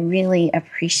same. I really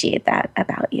appreciate that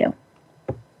about you.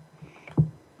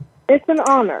 It's an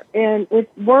honor, and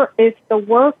it's the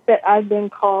work that I've been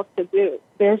called to do.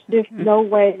 There's just no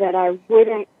way that I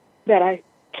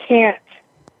can't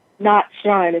not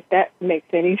shine, if that makes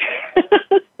any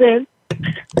sense.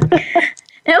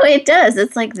 No, it does.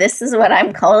 It's like, this is what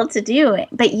I'm called to do.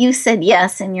 But you said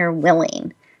yes, and you're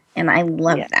willing. And I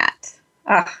love that.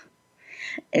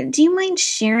 Do you mind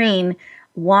sharing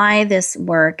why this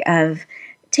work of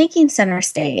taking center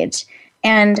stage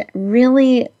and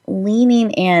really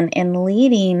leaning in and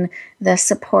leading the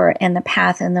support and the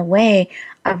path and the way,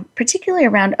 particularly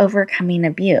around overcoming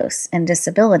abuse and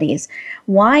disabilities?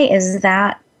 Why is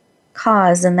that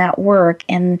cause and that work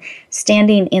and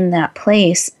standing in that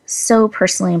place so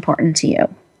personally important to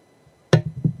you?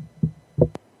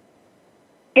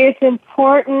 It's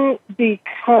important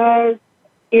because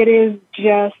it is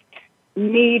just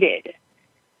needed.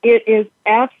 It is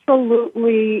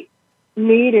absolutely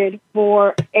needed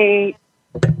for an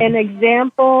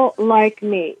example like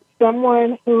me,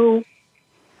 someone who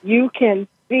you can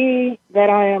see that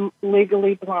I am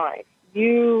legally blind.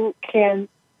 You can,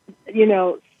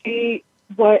 see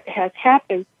what has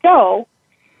happened. So,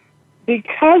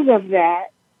 because of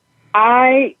that,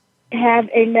 I have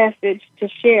a message to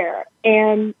share.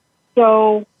 And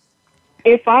so,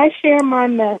 if I share my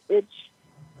message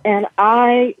and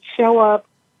I show up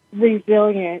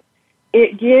resilient,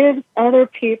 it gives other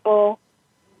people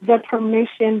the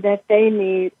permission that they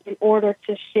need in order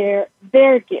to share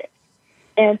their gifts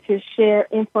and to share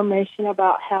information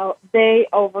about how they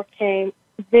overcame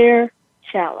their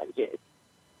challenges.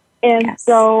 And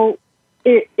so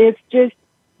it's just,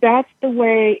 that's the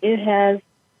way it has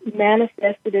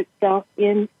manifested itself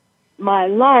in my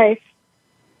life.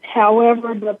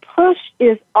 However, the push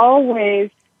is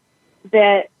always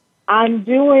that I'm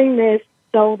doing this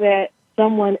so that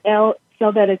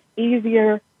it's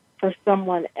easier for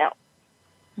someone else.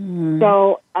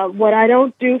 So what I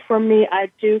don't do for me, I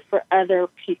do for other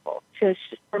people.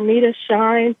 For me to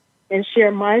shine and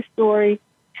share my story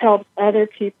helps other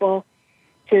people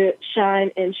to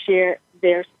shine and share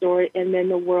their story, and then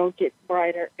the world gets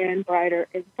brighter and brighter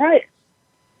and brighter.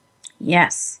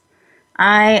 Yes,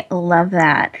 I love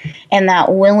that. And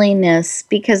that willingness,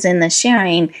 because in the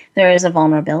sharing, there is a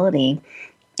vulnerability,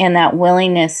 and that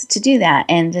willingness to do that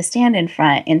and to stand in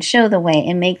front and show the way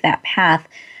and make that path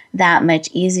that much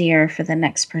easier for the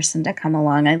next person to come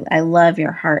along. I love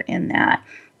your heart in that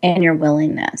and your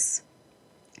willingness.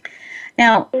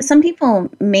 Now, some people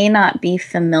may not be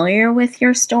familiar with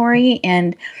your story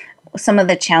and some of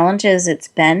the challenges it's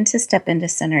been to step into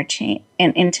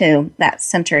into that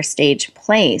center stage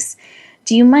place.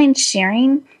 Do you mind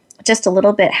sharing just a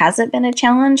little bit? Has it been a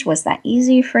challenge? Was that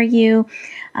easy for you?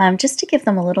 Just to give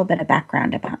them a little bit of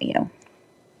background about you.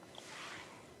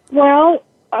 Well,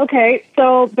 okay,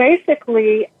 so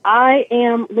basically I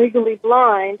am legally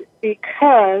blind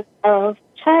because of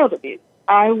child abuse.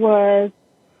 I was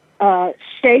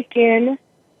shaken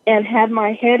and had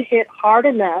my head hit hard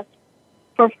enough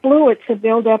for fluid to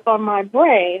build up on my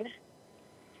brain.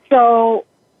 So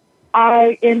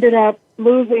I ended up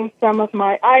losing some of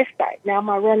my eyesight. Now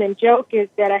my running joke is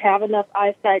that I have enough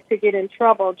eyesight to get in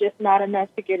trouble, just not enough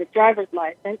to get a driver's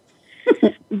license.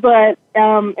 But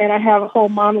and I have a whole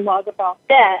monologue about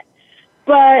that.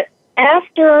 But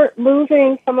after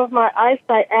losing some of my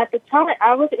eyesight at the time,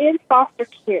 I was in foster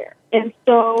care. And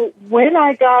so when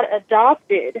I got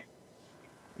adopted,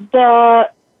 the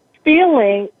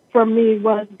feeling for me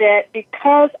was that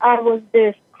because I was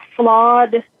this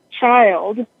flawed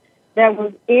child that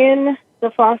was in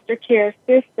the foster care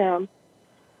system,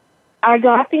 I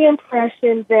got the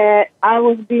impression that I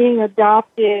was being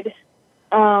adopted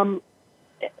behind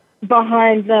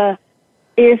the,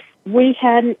 if we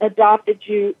hadn't adopted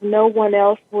you, no one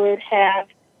else would have.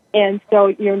 And so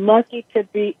you're lucky to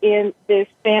be in this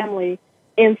family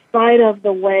in spite of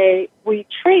the way we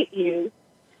treat you.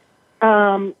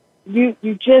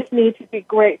 You just need to be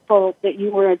grateful that you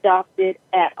were adopted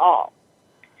at all.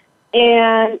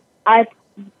 And I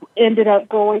ended up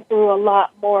going through a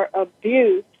lot more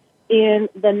abuse in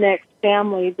the next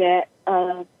family that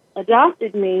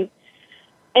adopted me.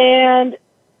 And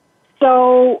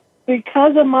so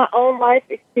because of my own life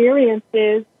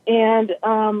experiences, and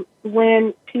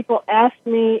when people ask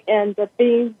me, and the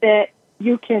things that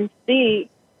you can see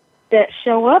that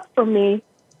show up for me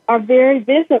are very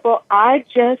visible, I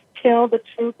just tell the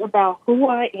truth about who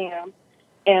I am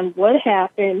and what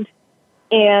happened,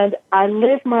 and I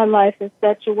live my life in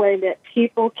such a way that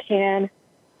people can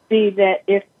see that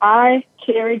if I,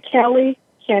 Kari Kelley,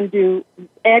 can do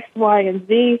X, Y, and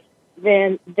Z,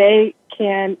 then they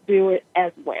can do it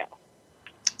as well.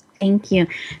 Thank you.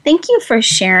 Thank you for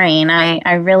sharing.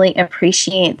 I really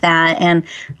appreciate that. And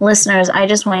listeners, I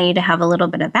just want you to have a little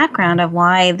bit of background of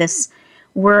why this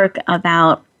work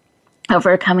about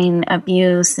overcoming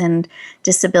abuse and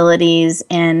disabilities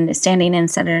and standing in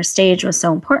center stage was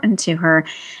so important to her,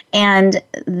 and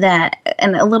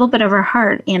a little bit of her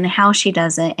heart in how she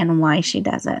does it and why she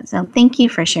does it. So thank you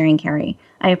for sharing, Kari.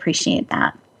 I appreciate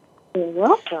that. You're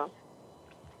welcome.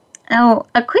 Oh,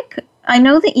 I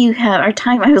know that you have our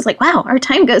time. I was like, wow, our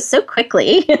time goes so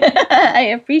quickly.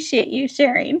 I appreciate you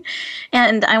sharing.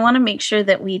 And I want to make sure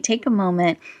that we take a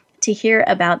moment to hear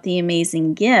about the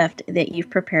amazing gift that you've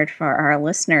prepared for our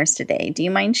listeners today. Do you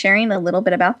mind sharing a little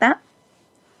bit about that?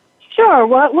 Sure.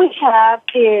 What we have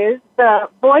is the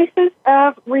Voices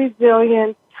of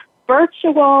Resilience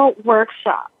virtual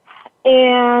workshop.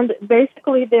 And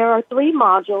basically there are 3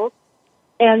 modules,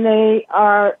 and they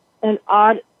are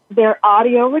they're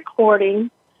audio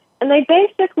recordings, and they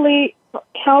basically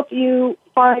help you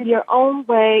find your own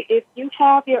way. If you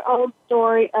have your own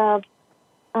story of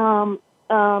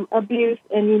abuse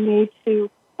and you need to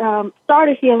start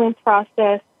a healing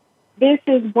process, this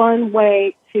is one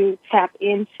way to tap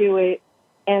into it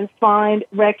and find,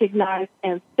 recognize,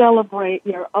 and celebrate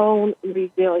your own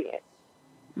resilience.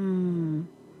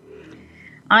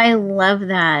 I love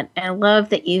that. I love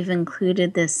that you've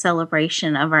included this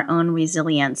celebration of our own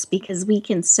resilience, because we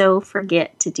can so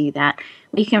forget to do that.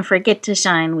 We can forget to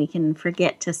shine. We can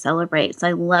forget to celebrate. So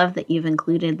I love that you've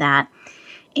included that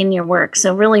in your work.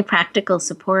 So really practical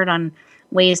support on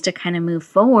ways to kind of move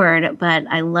forward, but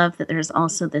I love that there's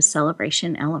also this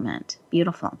celebration element.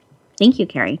 Beautiful. Thank you,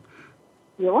 Kari.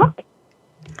 You're welcome.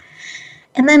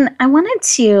 And then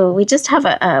we just have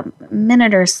a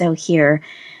minute or so here,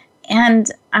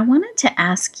 and I wanted to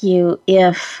ask you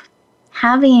if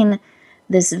having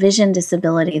this vision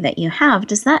disability that you have,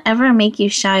 does that ever make you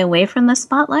shy away from the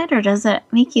spotlight, or does it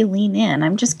make you lean in?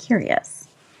 I'm just curious.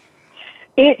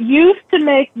 It used to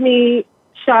make me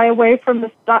shy away from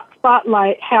the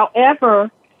spotlight. However,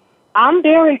 I'm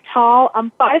very tall.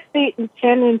 I'm 5 feet and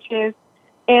 10 inches,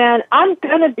 and I'm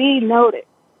going to be noticed.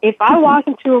 If I walk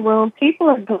into a room, people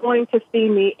are going to see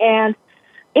me, and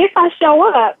if I show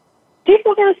up,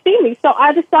 people are going to see me. So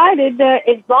I decided that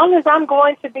as long as I'm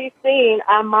going to be seen,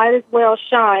 I might as well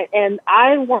shine, and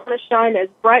I want to shine as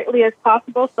brightly as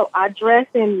possible, so I dress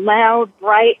in loud,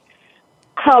 bright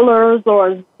colors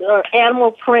or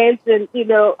animal prints, and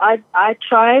I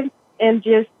try and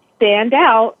just stand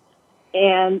out,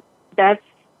 and that's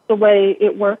the way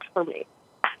it works for me.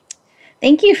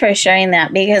 Thank you for sharing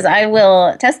that, because I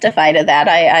will testify to that.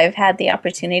 I've had the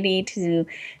opportunity to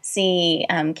see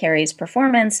Kari's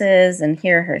performances and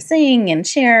hear her sing and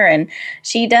share, and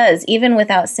she does, even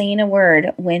without saying a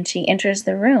word, when she enters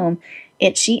the room,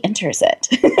 she enters it.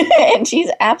 And she's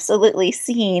absolutely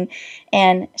seen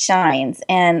and shines.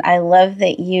 And I love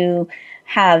that you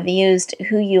have used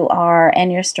who you are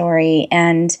and your story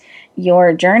and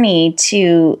your journey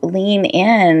to lean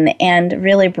in and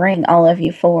really bring all of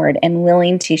you forward and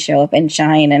willing to show up and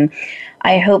shine. And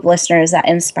I hope, listeners, that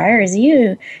inspires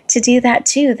you to do that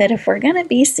too, that if we're going to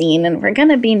be seen and we're going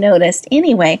to be noticed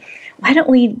anyway, why don't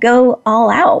we go all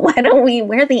out? Why don't we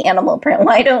wear the animal print?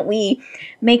 Why don't we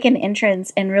make an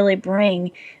entrance and really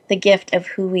bring the gift of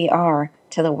who we are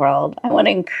to the world? I want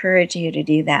to encourage you to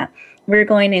do that. We're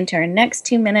going into our next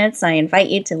 2 minutes. I invite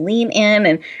you to lean in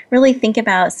and really think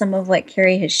about some of what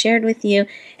Kari has shared with you.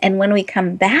 And when we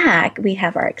come back, we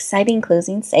have our exciting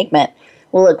closing segment.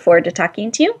 We'll look forward to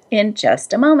talking to you in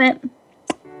just a moment.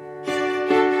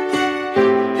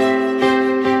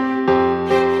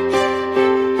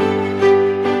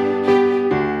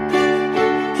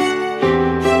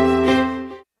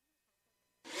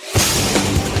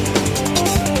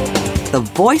 The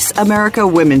Voice America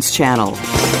Women's Channel.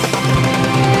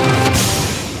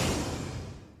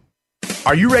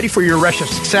 Are you ready for your rush of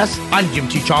success? I'm Jim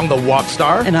T. Chong, the walk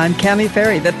star. And I'm Cami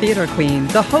Ferry, the theater queen,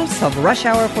 the host of Rush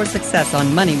Hour for Success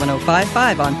on Money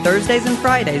 105.5 on Thursdays and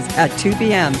Fridays at 2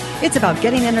 p.m. It's about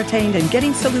getting entertained and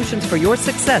getting solutions for your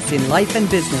success in life and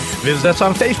business. Visit us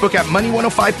on Facebook at Money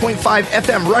 105.5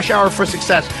 FM Rush Hour for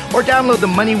Success, or download the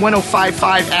Money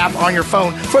 105.5 app on your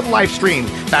phone for the live stream.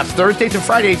 That's Thursdays and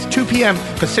Fridays, 2 p.m.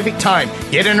 Pacific Time.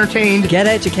 Get entertained, get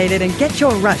educated, and get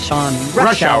your rush on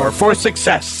Rush Hour for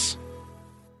Success.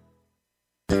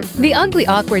 The Ugly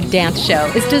Awkward Dance Show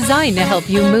is designed to help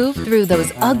you move through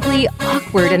those ugly,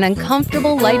 awkward, and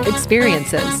uncomfortable life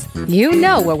experiences. You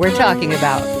know what we're talking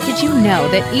about. Did you know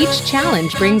that each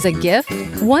challenge brings a gift?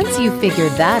 Once you figure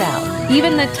that out,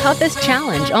 even the toughest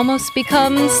challenge almost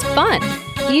becomes fun.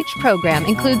 Each program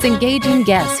includes engaging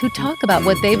guests who talk about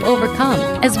what they've overcome,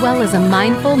 as well as a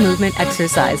mindful movement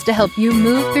exercise to help you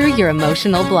move through your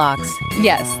emotional blocks.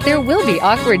 Yes, there will be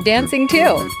awkward dancing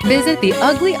too. Visit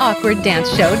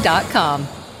theuglyawkwarddanceshow.com.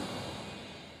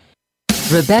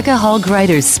 Rebecca Hall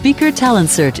Gruyter's Speaker Talent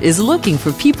Search is looking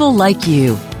for people like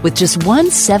you. With just one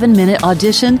 7-minute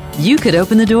audition, you could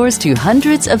open the doors to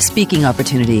hundreds of speaking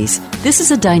opportunities. This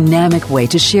is a dynamic way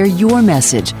to share your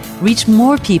message, reach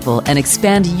more people, and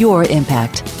expand your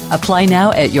impact. Apply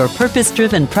now at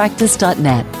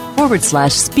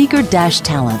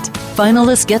yourpurposedrivenpractice.net/speaker-talent.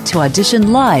 Finalists get to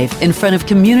audition live in front of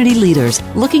community leaders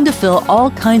looking to fill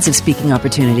all kinds of speaking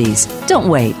opportunities. Don't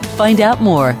wait. Find out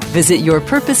more. Visit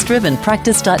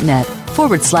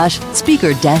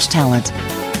yourpurposedrivenpractice.net/speaker-talent.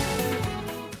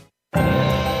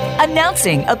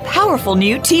 Announcing a powerful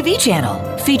new TV channel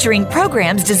featuring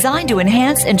programs designed to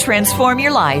enhance and transform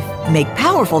your life. Make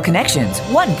powerful connections,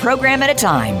 one program at a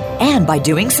time. And by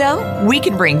doing so, we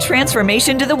can bring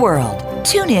transformation to the world.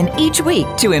 Tune in each week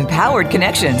to Empowered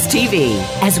Connections TV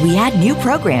as we add new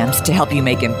programs to help you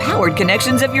make empowered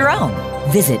connections of your own.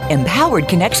 Visit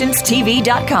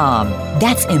empoweredconnectionstv.com.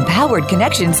 That's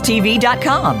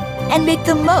empoweredconnectionstv.com. And make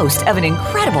the most of an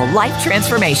incredible life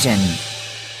transformation.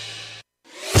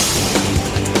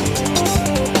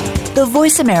 The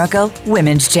Voice America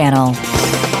Women's Channel.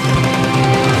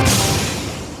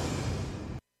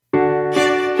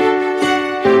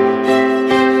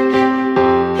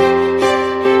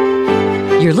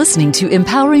 You're listening to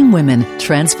Empowering Women,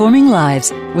 Transforming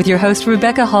Lives with your host,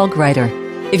 Rebecca Hall Gruyter.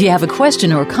 If you have a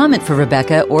question or comment for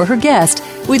Rebecca or her guest,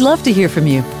 we'd love to hear from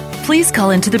you. Please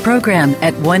call into the program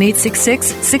at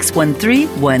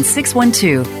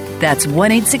 1-866-613-1612. That's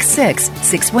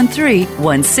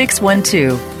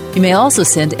 1-866-613-1612. You may also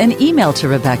send an email to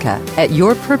Rebecca at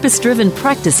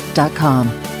yourpurposedrivenpractice.com.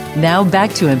 Now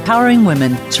back to Empowering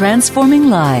Women, Transforming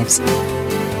Lives.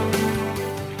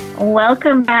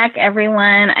 Welcome back,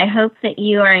 everyone. I hope that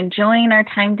you are enjoying our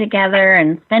time together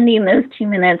and spending those 2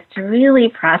 minutes to really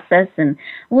process and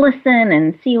listen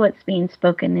and see what's being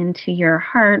spoken into your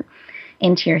heart,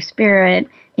 into your spirit,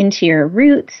 into your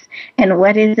roots, and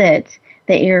what is it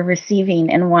that you're receiving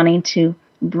and wanting to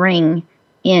bring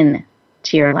in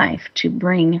to your life, to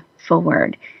bring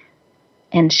forward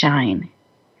and shine.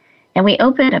 And we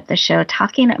opened up the show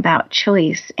talking about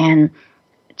choice and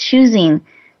choosing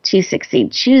to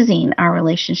succeed, choosing our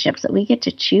relationships, that we get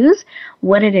to choose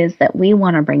what it is that we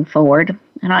want to bring forward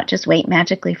and not just wait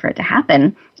magically for it to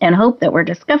happen and hope that we're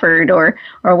discovered or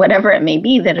whatever it may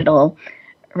be, that it'll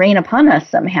rain upon us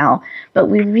somehow. But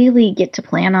we really get to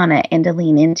plan on it and to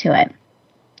lean into it.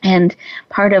 And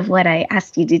part of what I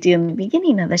asked you to do in the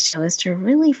beginning of the show is to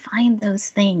really find those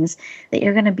things that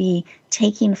you're going to be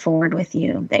taking forward with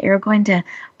you, that you're going to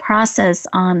process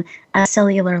on a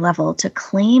cellular level, to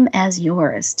claim as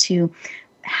yours, to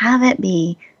have it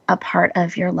be a part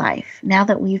of your life. Now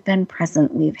that we've been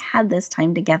present, we've had this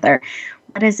time together,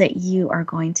 what is it you are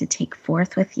going to take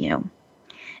forth with you?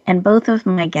 And both of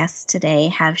my guests today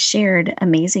have shared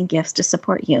amazing gifts to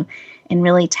support you in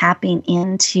really tapping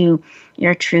into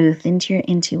your truth, into your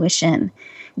intuition,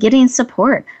 getting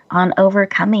support on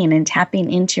overcoming and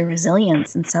tapping into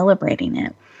resilience and celebrating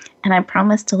it. And I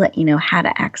promise to let you know how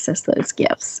to access those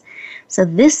gifts. So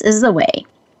this is the way.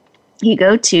 You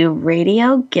go to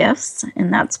Radio Gifts,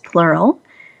 and that's plural,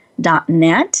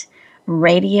 .net.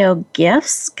 Radio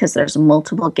Gifts, because there's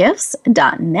multiple gifts,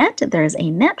 .net. There's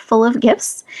a net full of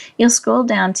gifts. You'll scroll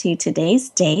down to today's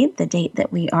date, the date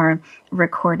that we are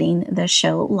recording the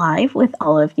show live with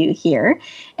all of you here,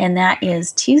 and that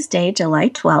is Tuesday, July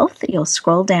 12th. You'll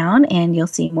scroll down and you'll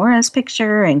see Maura's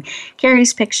picture and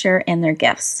Kari's picture and their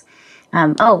gifts.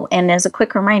 And as a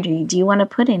quick reminder, do you want to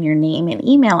put in your name and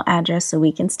email address so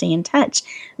we can stay in touch?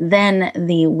 Then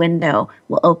the window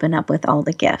will open up with all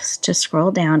the gifts. Just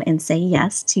scroll down and say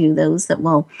yes to those that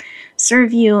will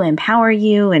serve you, empower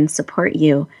you, and support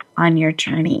you on your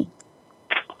journey.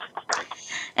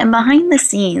 And behind the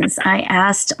scenes, I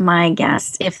asked my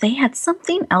guests if they had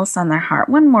something else on their heart,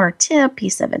 one more tip,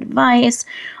 piece of advice,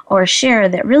 or share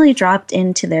that really dropped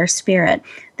into their spirit.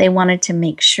 They wanted to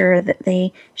make sure that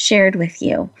they shared with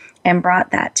you and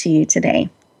brought that to you today.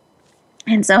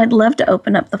 And so I'd love to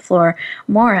open up the floor,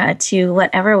 Maura, to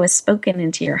whatever was spoken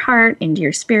into your heart, into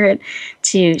your spirit,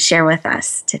 to share with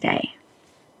us today.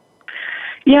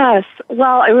 Yes.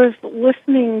 Well, I was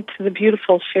listening to the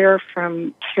beautiful share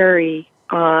from Kari,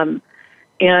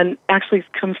 and actually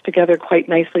comes together quite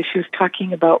nicely. She was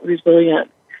talking about resilience.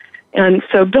 And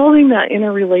so building that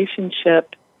inner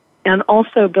relationship and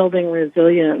also building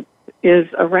resilience is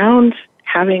around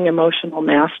having emotional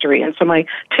mastery. And so my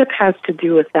tip has to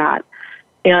do with that.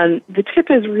 And the tip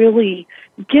is really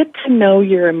get to know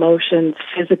your emotions'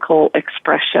 physical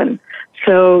expression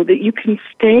so that you can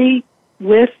stay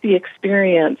with the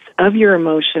experience of your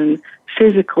emotion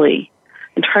physically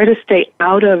and try to stay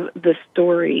out of the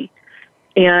story.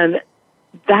 And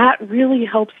that really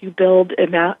helps you build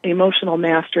emotional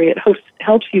mastery. It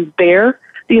helps you bear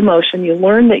the emotion. You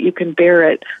learn that you can bear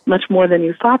it much more than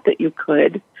you thought that you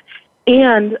could.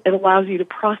 And it allows you to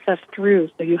process through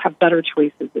so you have better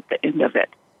choices at the end of it.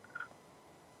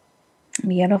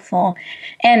 Beautiful.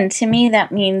 And to me,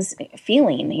 that means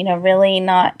feeling, really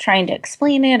not trying to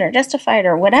explain it or justify it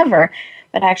or whatever,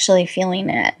 but actually feeling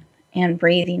it and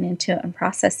breathing into it and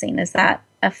processing. Is that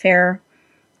a fair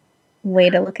way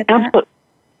to look at that?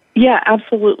 Yeah,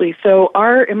 absolutely. So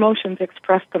our emotions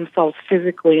express themselves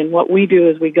physically, and what we do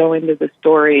is we go into the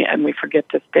story and we forget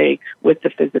to stay with the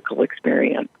physical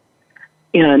experience.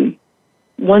 And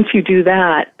once you do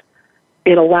that,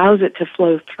 it allows it to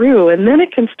flow through, and then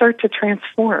it can start to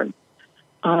transform.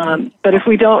 But if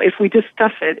we just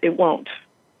stuff it, it won't.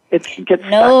 It gets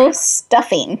stuck.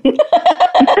 Stuffing.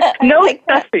 No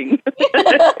stuffing.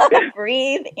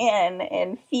 Breathe in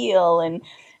and feel and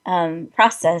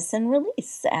process and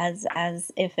release as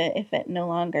if it no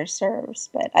longer serves.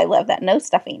 But I love that, no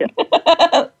stuffing.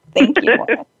 Thank you,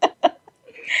 Maura.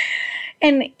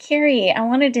 And Kari, I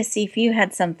wanted to see if you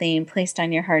had something placed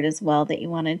on your heart as well that you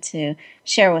wanted to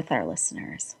share with our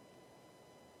listeners.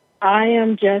 I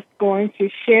am just going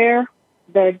to share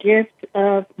the gift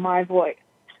of my voice.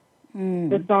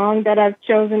 The song that I've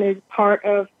chosen is part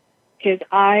of His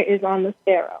Eye is on the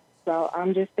Sparrow. So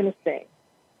I'm just going to sing.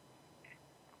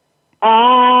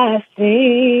 I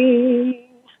sing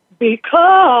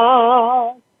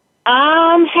because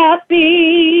I'm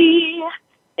happy,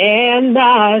 and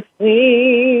I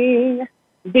sing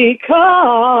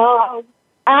because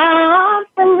I'm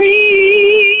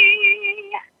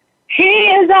free.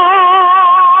 His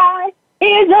eye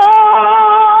is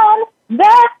on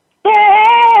the sparrow,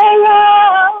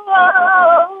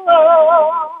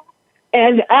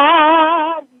 and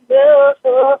I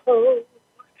know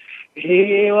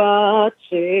He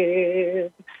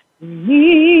watches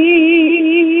me.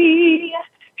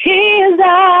 His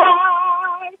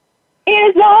eye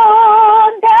is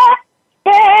on the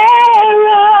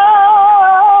sparrow,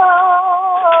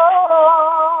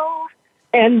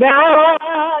 and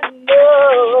I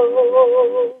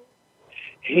know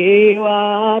He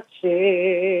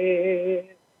watches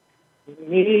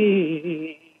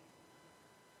me.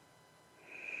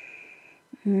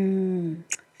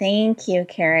 Thank you,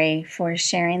 Kari, for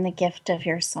sharing the gift of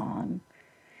your song.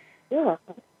 Yeah.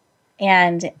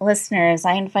 And listeners,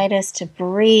 I invite us to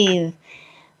breathe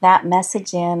that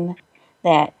message in,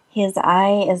 that His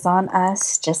eye is on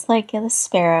us, just like the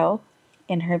sparrow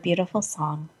in her beautiful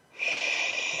song.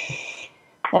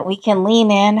 That we can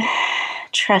lean in,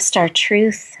 trust our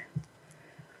truth,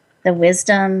 the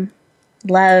wisdom,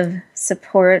 love,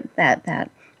 support, that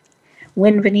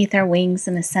wind beneath our wings,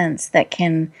 in a sense, that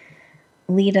can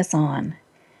lead us on.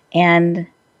 And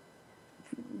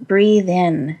breathe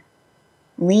in,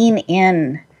 lean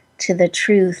in to the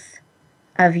truth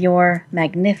of your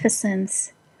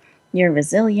magnificence, your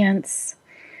resilience,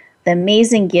 the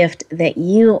amazing gift that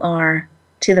you are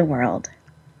to the world.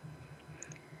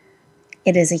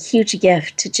 It is a huge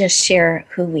gift to just share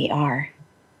who we are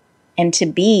and to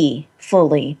be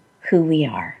fully who we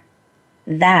are.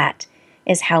 That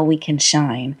is how we can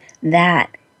shine.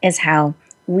 That is how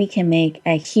we can make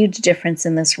a huge difference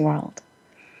in this world.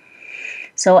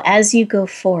 So as you go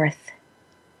forth,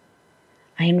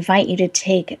 I invite you to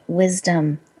take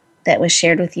wisdom that was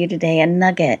shared with you today, a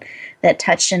nugget that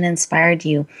touched and inspired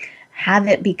you. Have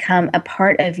it become a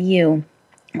part of you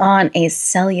on a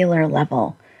cellular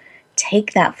level.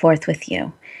 Take that forth with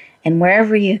you. And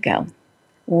wherever you go,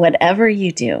 whatever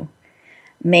you do,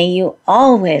 may you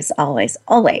always, always,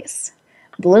 always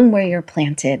bloom where you're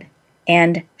planted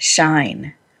and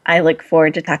shine. I look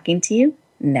forward to talking to you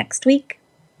next week.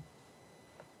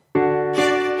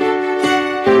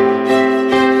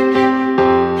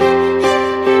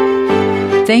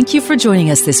 Thank you for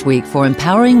joining us this week for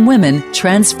Empowering Women,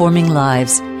 Transforming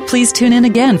Lives. Please tune in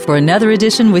again for another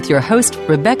edition with your host,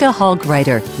 Rebecca Hall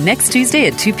Gruyter, next Tuesday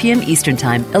at 2 p.m. Eastern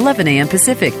Time, 11 a.m.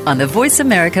 Pacific on the Voice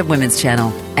America Women's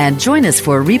Channel. And join us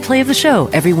for a replay of the show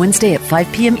every Wednesday at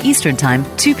 5 p.m. Eastern Time,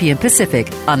 2 p.m. Pacific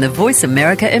on the Voice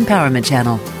America Empowerment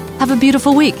Channel. Have a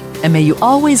beautiful week, and may you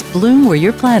always bloom where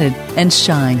you're planted and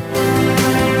shine.